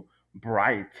adjetivo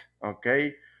bright, ¿ok?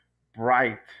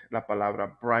 Bright, la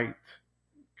palabra bright,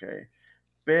 ¿ok?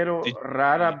 Pero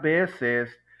raras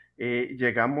veces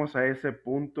llegamos a ese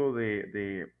punto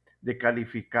de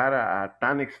calificar a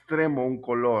tan extremo un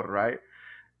color, right?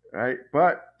 Right?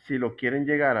 But si lo quieren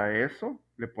llegar a eso,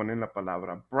 le ponen la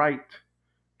palabra bright,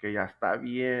 que ya está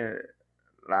bien,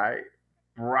 right?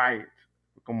 Bright,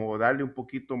 como darle un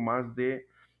poquito más de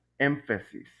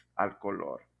énfasis al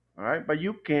color, right? But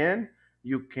you can,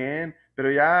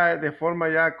 pero ya de forma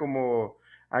ya como,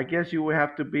 I guess you would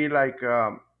have to be like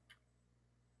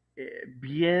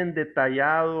bien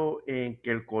detallado en que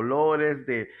el color es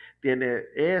tiene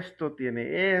esto,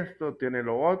 tiene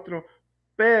lo otro,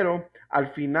 pero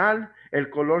al final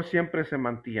el color siempre se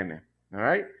mantiene,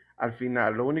 right? Al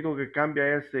final, lo único que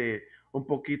cambia es un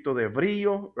poquito de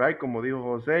brillo, right? Como dijo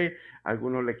José,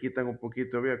 algunos le quitan un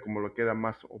poquito de brillo, como lo queda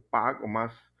más opaco,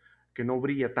 más que no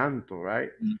brilla tanto, right?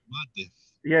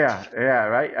 Yeah,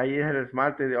 right. Ahí es el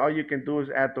esmalte. All you can do is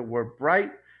add the word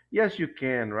bright. Yes, you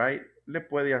can, right? Le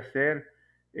puede hacer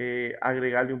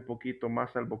agregarle un poquito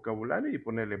más al vocabulario y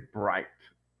ponerle bright,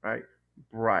 right?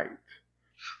 Bright.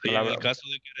 Y en el caso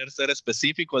de querer ser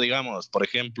específico, digamos, por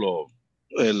ejemplo,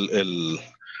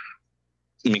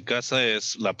 mi casa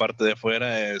es, la parte de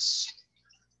afuera es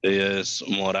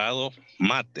morado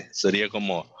mate, sería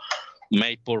como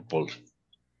May Purple.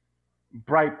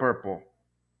 Bright purple.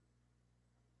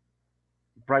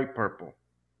 Bright purple.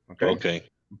 Okay.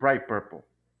 Okay. Bright purple.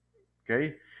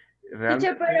 Okay.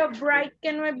 Dice, pero bright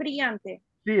que no es brillante.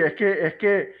 Sí, es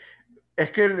que Es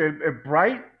que el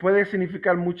bright puede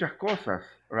significar muchas cosas,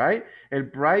 right? El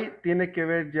bright tiene que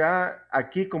ver ya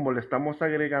aquí como le estamos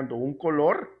agregando un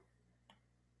color,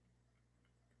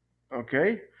 ¿ok?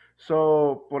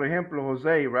 So, por ejemplo,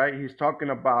 José, right? He's talking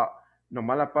about,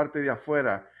 nomás la parte de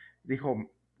afuera.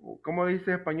 Dijo, ¿cómo dice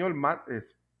en español?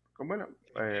 ¿Cómo era?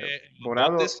 Los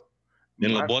Morado, botes,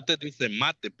 en los mat, botes dice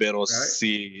mate, pero right?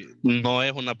 si no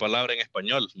es una palabra en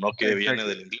español, no que viene Exacto.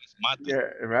 del inglés mate.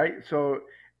 Yeah, right? So,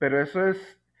 pero ese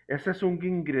es un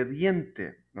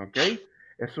ingrediente, ¿ok?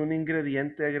 Es un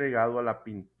ingrediente agregado a la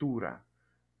pintura,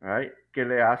 right? Que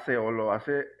le hace o lo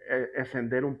hace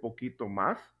encender un poquito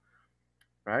más,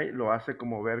 right? Lo hace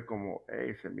como ver como,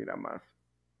 hey, se mira más.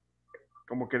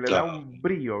 Como que le da un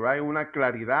brillo, right? Una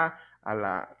claridad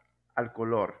al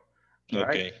color, right?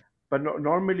 Okay. But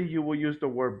normally you will use the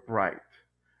word bright,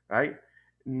 right?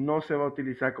 No se va a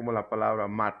utilizar como la palabra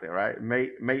mate, right?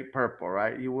 Mate purple,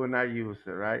 right? You will not use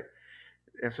it, right?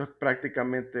 Eso es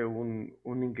prácticamente un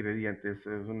ingrediente,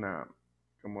 eso es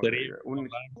como se diga, un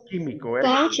químico, ¿eh?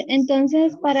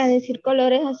 Entonces, para decir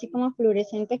colores así como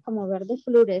fluorescentes, como verde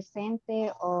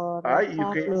fluorescente o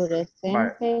rosa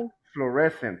fluorescente.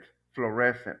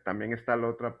 Fluorescent. También está la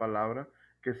otra palabra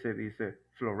que se dice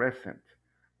fluorescent,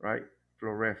 right?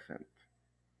 Fluorescent.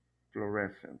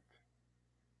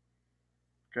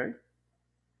 Okay?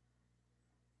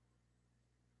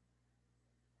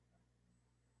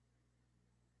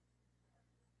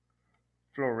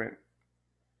 Fluorescent.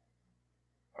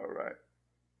 All right.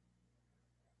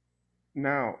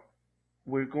 Now,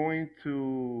 we're going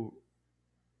to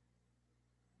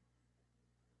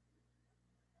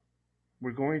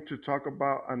talk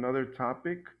about another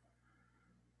topic,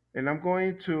 and I'm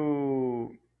going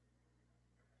to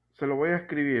se lo voy a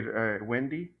escribir,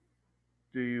 Wendy.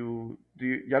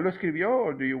 ¿Ya lo escribió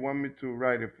o do you want me to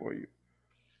write it for you?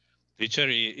 Teacher,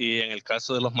 y en el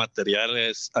caso de los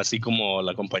materiales, así como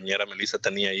la compañera Melissa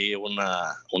tenía ahí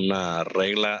una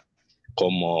regla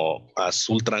como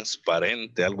azul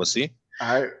transparente, algo así.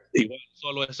 Igual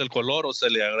solo es el color o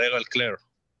se le agrega el clear.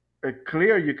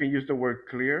 Clear, you can use the word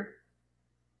clear.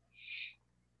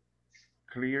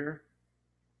 Clear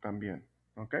también,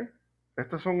 ¿ok?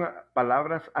 Estas son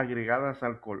palabras agregadas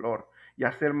al color,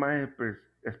 ya ser más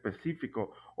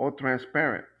específico o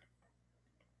transparent.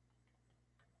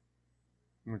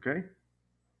 ¿Ok?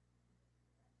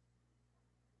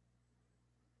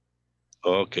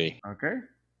 Ok. ¿Ok?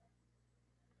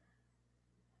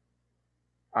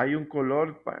 Hay un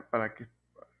color para que...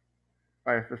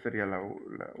 esta sería la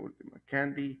última.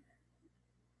 Candy.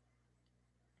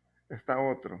 Está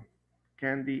otro.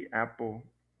 Candy Apple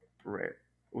Red.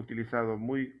 Utilizado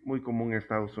muy común en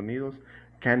Estados Unidos.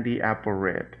 Candy Apple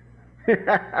Red.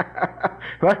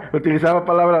 Utilizaba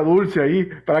palabra dulce ahí.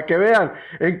 Para que vean.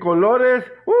 En colores.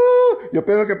 Yo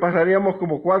pienso que pasaríamos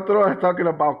como 4 horas talking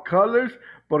about colors.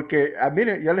 Porque,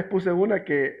 miren, ya les puse una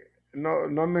que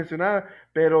no mencionaba.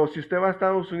 Pero si usted va a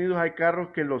Estados Unidos, hay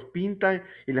carros que los pintan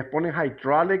y les ponen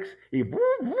hydraulics y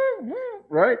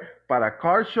right? Para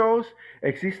car shows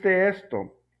existe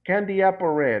esto, Candy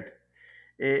Apple Red.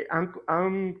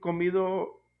 Han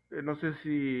comido, no sé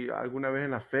si alguna vez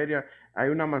en la feria, hay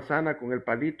una manzana con el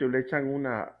palito y le echan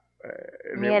una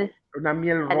Miel. Una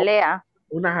miel Jalea. roja,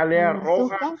 una jalea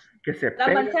roja que se La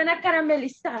pega. manzana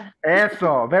caramelizada.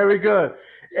 Eso, very good.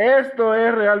 Esto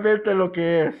es realmente lo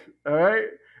que es, all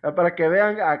right? Para que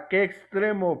vean a qué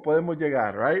extremo podemos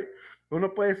llegar, right?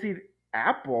 Uno puede decir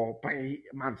apple,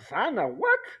 manzana,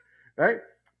 what? Right?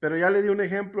 Pero ya le di un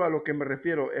ejemplo a lo que me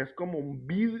refiero. Es como un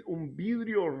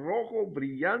vidrio rojo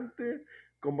brillante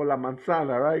como la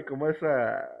manzana, right? Como eso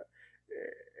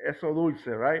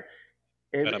dulce, right?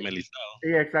 Caramelizado.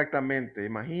 Sí, exactamente,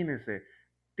 imagínense.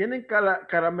 Tienen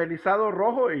caramelizado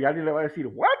rojo y alguien le va a decir,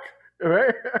 what?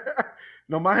 Right?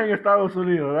 Nomás en Estados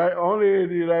Unidos, right? Only in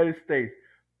the United States.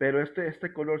 Pero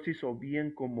este color se hizo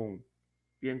bien común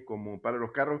para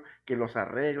los carros que los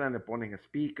arreglan, le ponen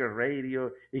speaker,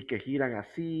 radio y que giran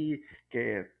así,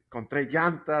 que con 3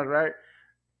 llantas, right?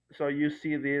 So you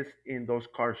see this in those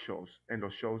car shows, en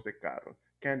los shows de carros.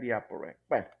 Candy Apple Red.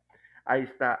 Bueno, ahí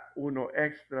está uno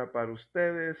extra para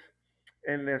ustedes.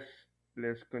 And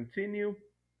let's continue.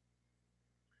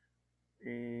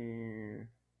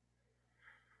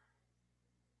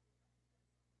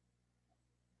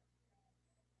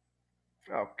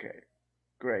 Okay,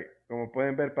 great. Como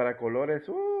pueden ver para colores,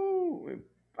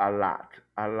 a lot.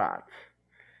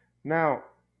 Now,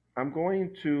 I'm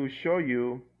going to show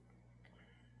you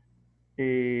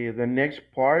the next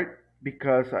part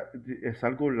because es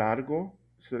algo largo.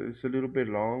 So it's a little bit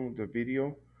long, the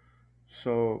video.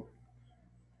 So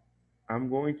I'm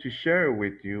going to share it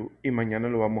with you y mañana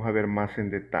lo vamos a ver más en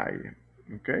detalle.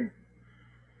 Okay.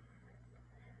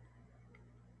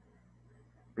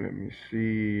 Let me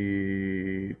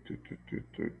see.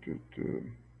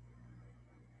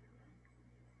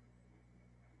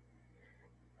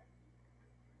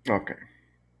 Okay,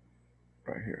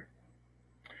 right here.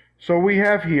 So we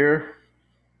have here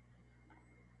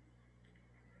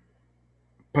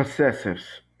possessives.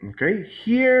 Okay,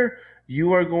 here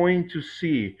you are going to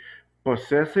see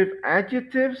possessive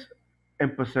adjectives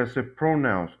and possessive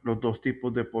pronouns, los dos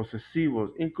tipos de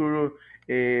posesivos, include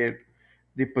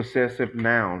the possessive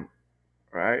noun,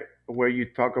 right? Where you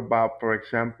talk about, for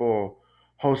example,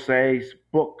 José's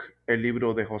book, el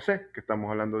libro de José, que estamos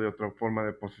hablando de otra forma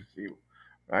de posesivo,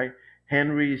 right?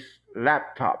 Henry's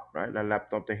laptop, right? La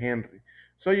laptop de Henry.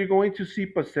 So you're going to see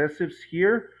possessives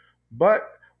here,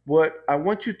 but what I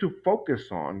want you to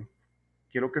focus on,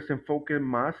 quiero que se enfoque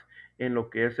más en lo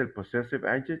que es el possessive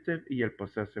adjective y el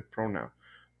possessive pronoun,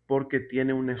 porque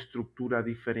tiene una estructura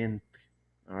diferente,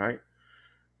 all right?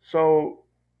 So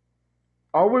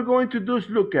all we're going to do is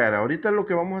look at it. Ahorita lo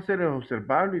que vamos a hacer es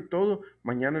observarlo y todo.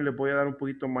 Mañana les voy a dar un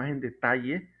poquito más en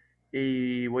detalle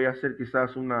y voy a hacer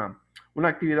quizás una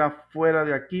actividad fuera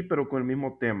de aquí, pero con el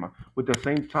mismo tema. With the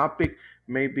same topic,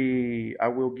 maybe I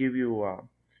will give you,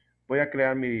 voy a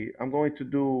crear I'm going to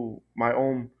do my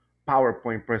own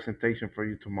PowerPoint presentation for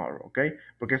you tomorrow, okay?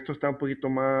 Porque esto está un poquito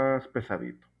más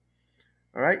pesadito.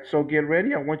 All right, so get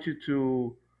ready. I want you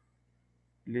to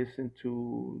listen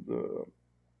to the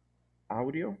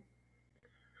audio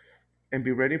and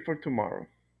be ready for tomorrow.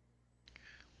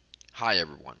 Hi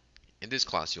everyone. In this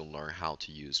class you'll learn how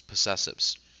to use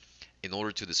possessives in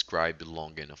order to describe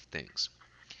belonging of things.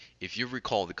 If you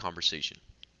recall the conversation,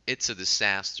 it's a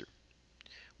disaster,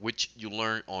 which you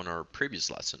learned on our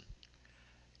previous lesson.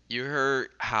 You heard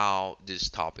how this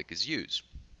topic is used.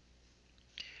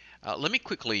 Let me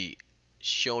quickly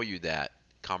show you that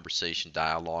conversation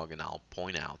dialogue and I'll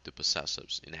point out the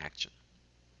possessives in action.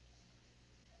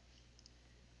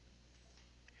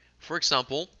 For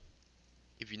example,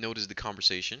 if you notice the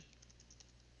conversation,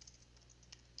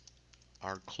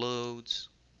 our clothes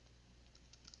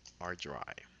are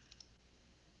dry.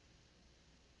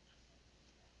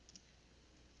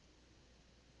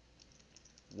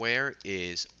 Where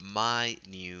is my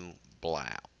new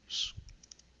blouse?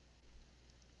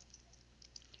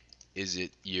 Is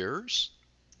it yours?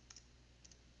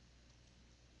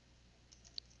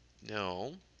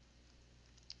 No,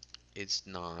 it's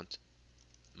not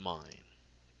mine.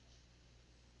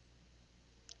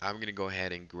 I'm going to go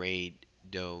ahead and grade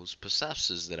those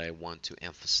possessives that I want to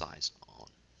emphasize on.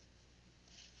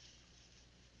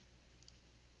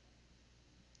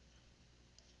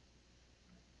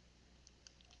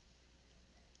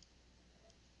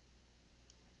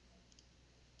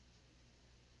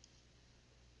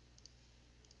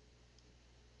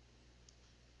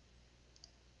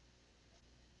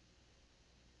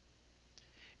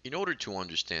 In order to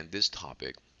understand this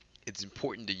topic, it's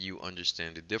important that you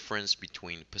understand the difference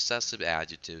between possessive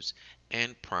adjectives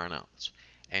and pronouns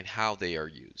and how they are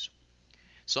used.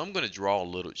 So I'm going to draw a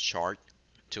little chart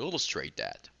to illustrate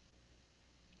that.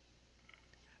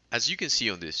 As you can see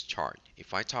on this chart,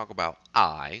 if I talk about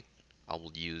I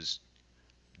will use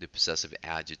the possessive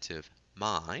adjective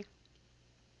my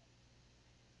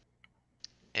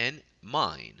and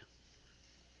mine.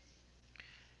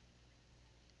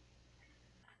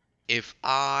 If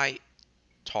I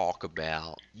talk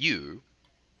about you,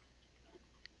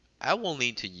 I will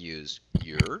need to use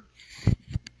your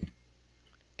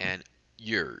and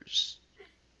yours.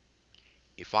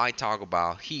 If I talk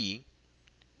about he,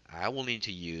 I will need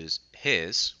to use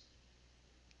his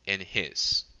and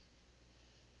his.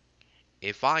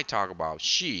 If I talk about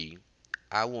she,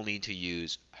 I will need to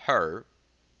use her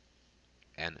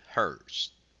and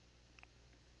hers.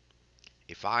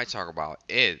 If I talk about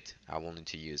it, I will need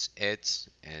to use its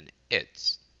and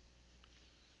its.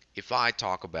 If I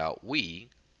talk about we,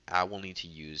 I will need to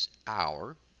use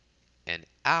our and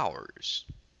ours.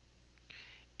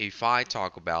 If I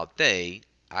talk about they,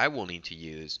 I will need to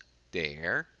use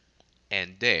their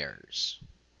and theirs.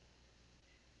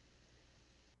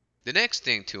 The next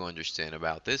thing to understand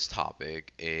about this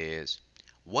topic is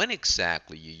when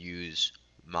exactly you use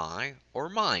my or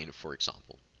mine, for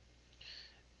example.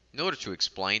 In order to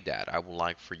explain that, I would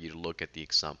like for you to look at the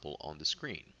example on the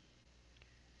screen.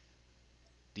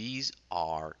 These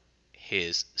are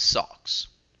his socks.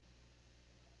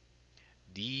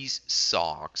 These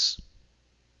socks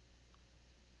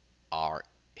are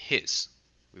his.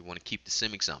 We want to keep the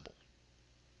same example.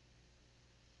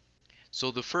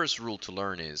 So the first rule to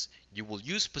learn is you will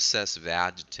use possessive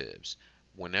adjectives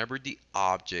whenever the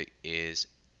object is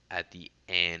at the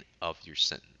end of your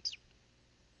sentence.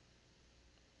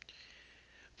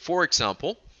 For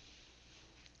example,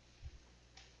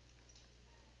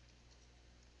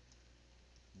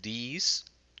 these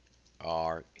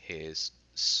are his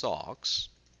socks.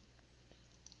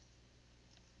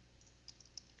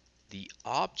 The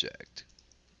object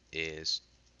is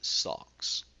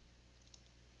socks.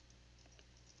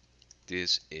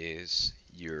 This is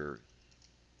your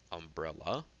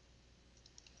umbrella.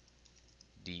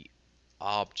 The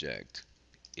object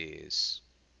is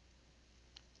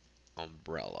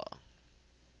umbrella.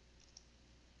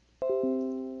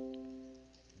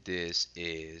 This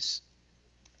is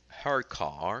her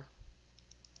car.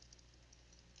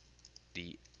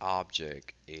 The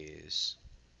object is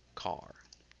car.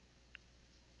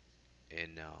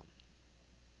 And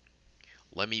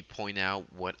let me point out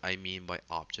what I mean by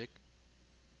object.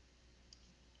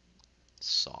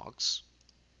 Socks,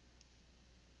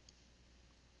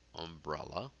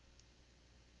 umbrella,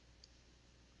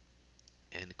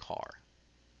 and car.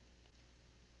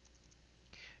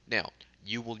 Now,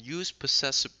 you will use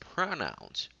possessive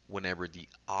pronouns whenever the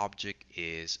object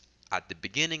is at the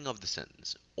beginning of the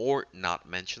sentence or not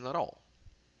mentioned at all.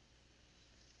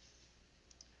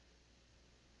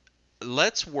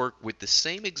 Let's work with the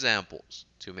same examples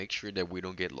to make sure that we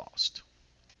don't get lost.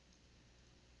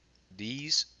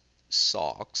 These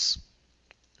socks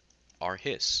are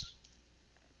his.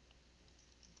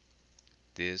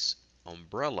 This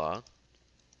umbrella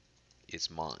is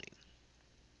mine.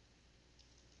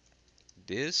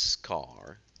 This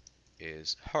car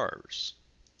is hers.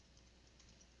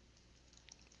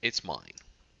 It's mine.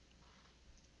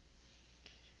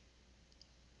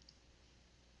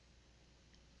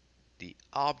 The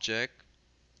object,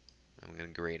 I'm going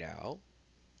to grade out.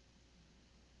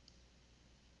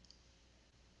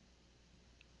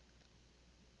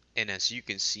 And as you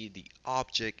can see, the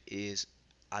object is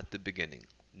at the beginning,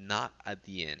 not at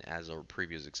the end as our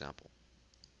previous example.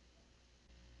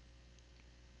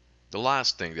 The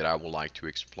last thing that I would like to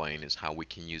explain is how we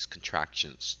can use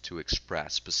contractions to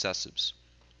express possessives.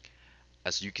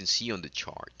 As you can see on the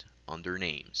chart, under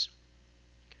names,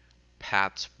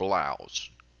 Pat's blouse,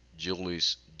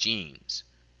 Julie's jeans,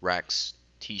 Rex's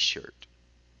t-shirt.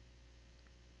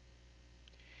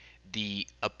 The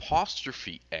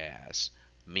apostrophe s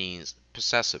means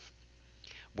possessive.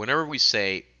 Whenever we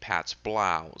say Pat's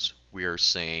blouse, we are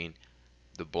saying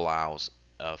the blouse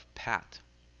of Pat.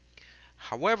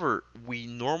 However, we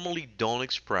normally don't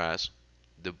express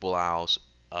the blouse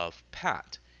of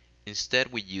Pat.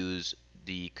 Instead, we use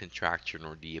the contraction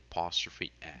or the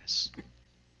apostrophe s.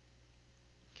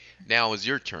 Now it's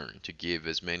your turn to give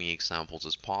as many examples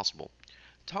as possible.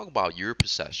 Talk about your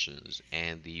possessions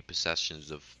and the possessions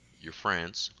of your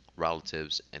friends,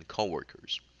 relatives, and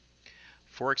coworkers.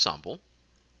 For example,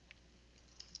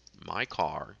 my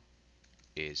car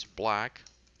is black.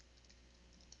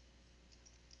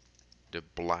 The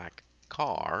black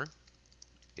car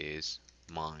is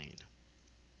mine.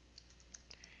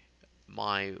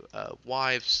 My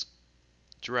wife's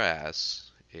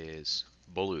dress is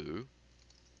blue.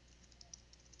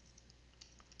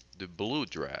 The blue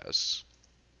dress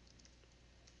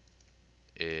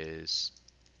is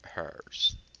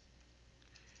hers.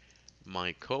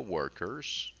 My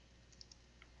coworker's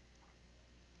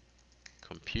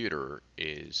computer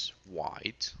is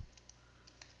white.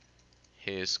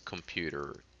 His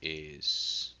computer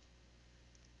is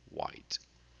white.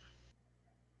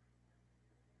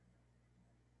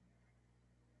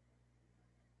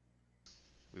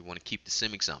 We want to keep the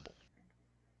same example.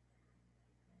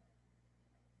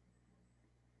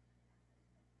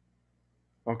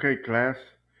 Okay, class.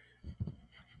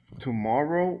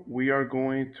 Tomorrow we are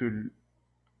going to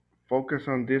focus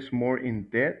on this more in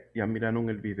depth. Ya miraron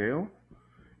el video.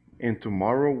 And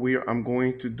tomorrow I'm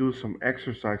going to do some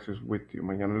exercises with you.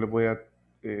 Mañana les voy a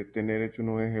tener hecho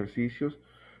unos ejercicios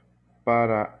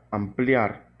para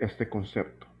ampliar este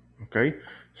concepto. Okay?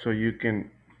 So you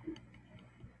can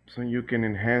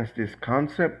enhance this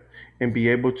concept and be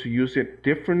able to use it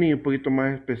differently, un poquito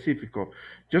más específico.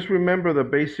 Just remember the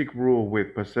basic rule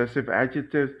with possessive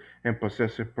adjectives and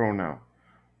possessive pronoun.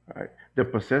 Right? The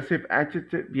possessive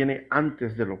adjective viene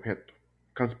antes del objeto,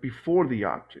 comes before the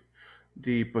object.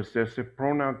 The possessive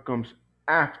pronoun comes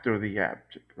after the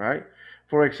object, right?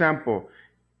 For example,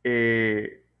 let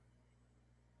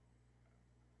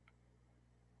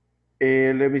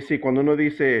me see, cuando uno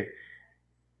dice,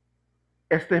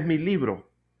 este es mi libro,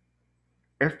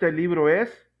 este libro es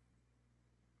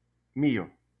mío,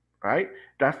 right?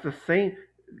 That's the same.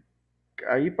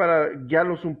 Ahí para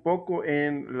guiarlos un poco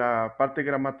en la parte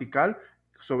gramatical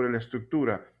sobre la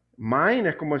estructura. Mine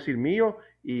es como decir mío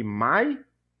y my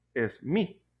es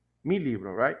mi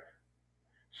libro, right?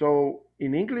 So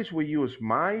in English, we use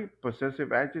my,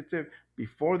 possessive adjective,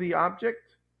 before the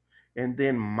object, and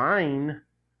then mine,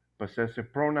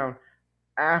 possessive pronoun,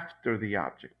 after the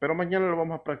object. Pero mañana lo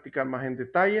vamos a practicar más en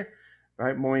detalle,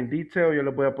 right? More in detail. Yo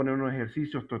les voy a poner unos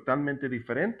ejercicios totalmente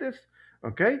diferentes,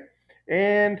 okay?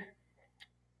 And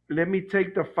let me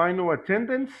take the final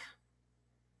attendance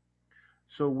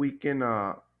so we can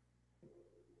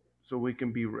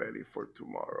be ready for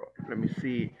tomorrow. Let me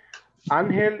see.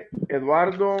 Ángel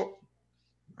Eduardo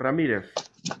Ramírez.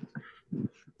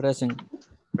 Present.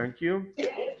 Thank you.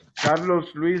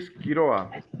 Carlos Luis Quiroa.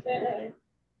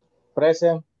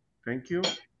 Present. Thank you.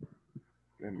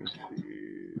 Let me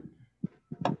see.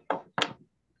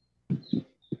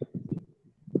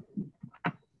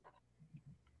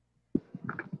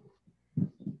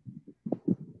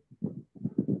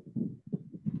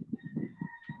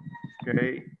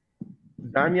 Okay.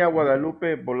 Dania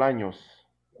Guadalupe Bolaños.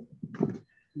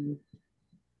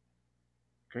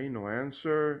 Okay, no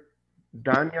answer.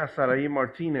 Dania Saraí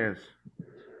Martínez.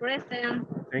 Present.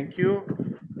 Thank you.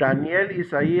 Daniel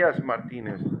Isaías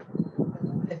Martínez.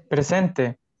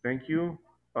 Presente. Thank you.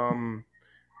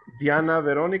 Diana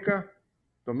Verónica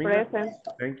Dominguez. Present.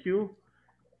 Thank you.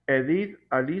 Edith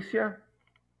Alicia.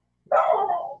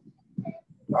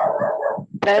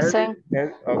 Present.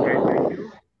 Okay, thank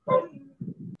you.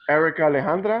 Erica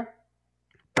Alejandra.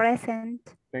 Present.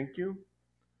 Thank you.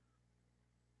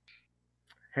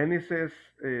 Genesis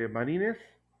Marínez.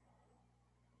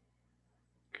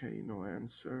 Okay, no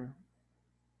answer.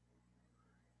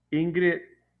 Ingrid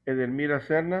Edelmira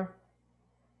Serna.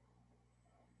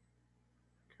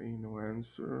 Okay, no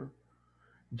answer.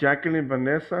 Jacqueline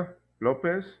Vanessa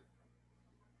Lopez.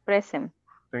 Present.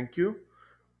 Thank you.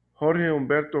 Jorge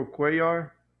Humberto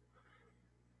Cuellar.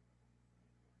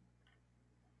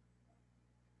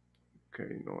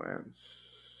 Okay, no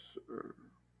answer.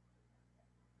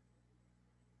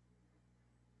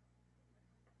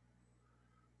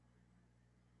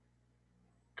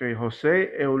 Okay,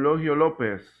 José Eulogio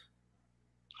López.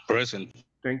 Present.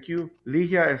 Thank you.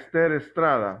 Ligia Esther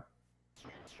Estrada.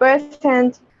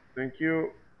 Present. Thank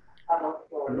you.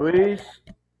 Luis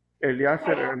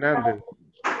Eliaser Hernández.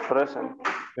 Present.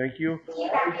 Thank you.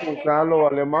 Luis Gonzalo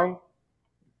Alemán.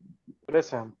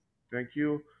 Present. Thank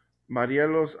you.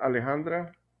 Marielos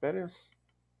Alejandra Pérez.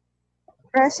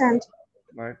 Present.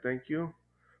 Right, thank you.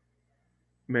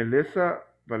 Melissa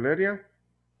Valeria.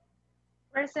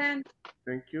 Present.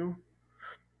 Thank you.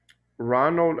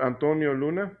 Ronald Antonio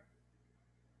Luna.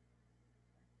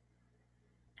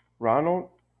 Ronald.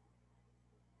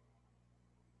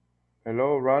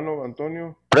 Hello, Ronald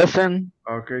Antonio. Present.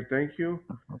 Okay, thank you.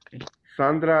 Okay.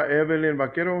 Sandra Evelyn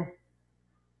Vaquero.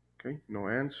 Okay, no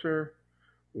answer.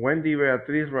 Wendy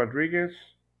Beatriz Rodriguez.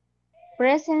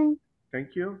 Present.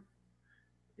 Thank you.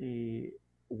 Y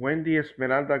Wendy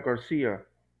Esmeralda Garcia.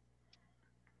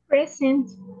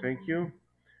 Present. Thank you.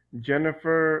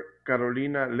 Jennifer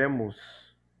Carolina Lemus.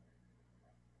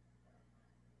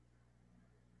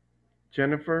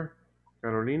 Jennifer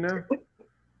Carolina.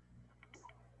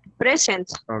 Present.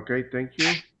 Okay, thank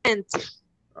you. Present.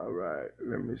 All right,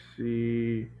 let me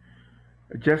see.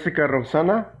 Jessica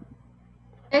Roxana.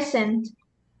 Present.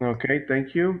 Okay,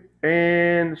 thank you.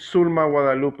 And Zulma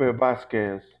Guadalupe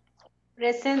Vasquez.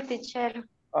 Present, teacher.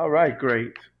 All right,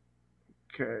 great.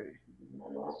 Okay.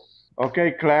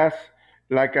 Okay, class.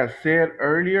 Like I said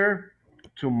earlier,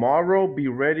 tomorrow be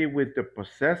ready with the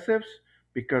possessives,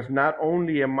 because not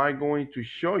only am I going to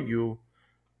show you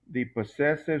the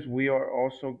possessives, we are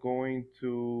also going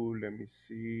to, let me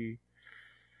see.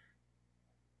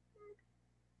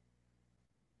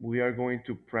 We are going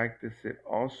to practice it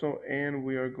also, and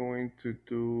we are going to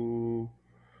do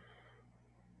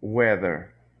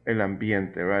weather, el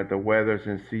ambiente, right? The weathers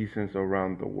and seasons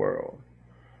around the world.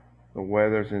 The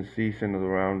weathers and seasons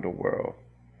around the world.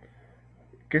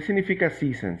 ¿Qué significa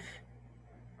seasons?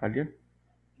 ¿Alguien?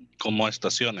 Como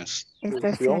estaciones.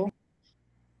 Estación.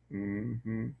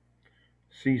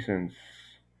 Seasons.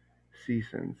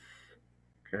 Seasons.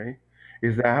 Okay.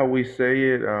 Is that how we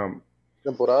say it?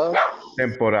 Temporadas.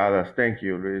 Temporadas. Thank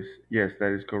you, Luis. Yes,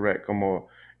 that is correct. Como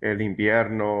el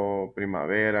invierno,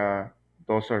 primavera.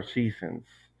 Those are seasons.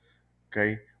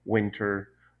 Okay.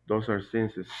 Winter. Those are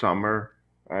seasons. Summer.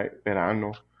 Right.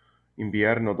 Verano.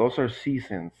 Invierno. Those are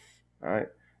seasons. Right.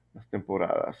 Las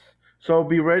temporadas. So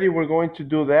be ready. We're going to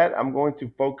do that. I'm going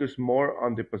to focus more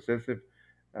on the possessives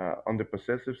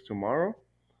tomorrow.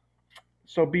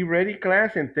 So be ready,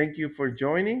 class, and thank you for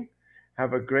joining.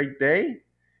 Have a great day,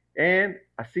 and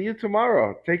I'll see you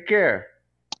tomorrow. Take care.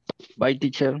 Bye,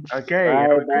 teacher. Okay.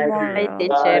 Bye,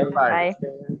 teacher. Bye.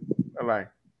 Bye.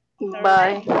 Bye.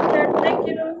 Bye. Teacher, thank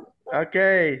you.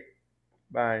 Okay.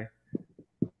 Bye.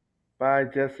 Bye,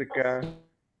 Jessica.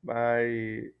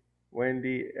 Bye,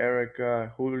 Wendy,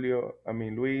 Erica, Julio,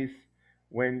 Luis,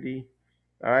 Wendy.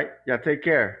 All right, yeah, take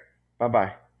care.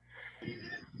 Bye-bye.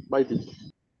 Bye, teacher.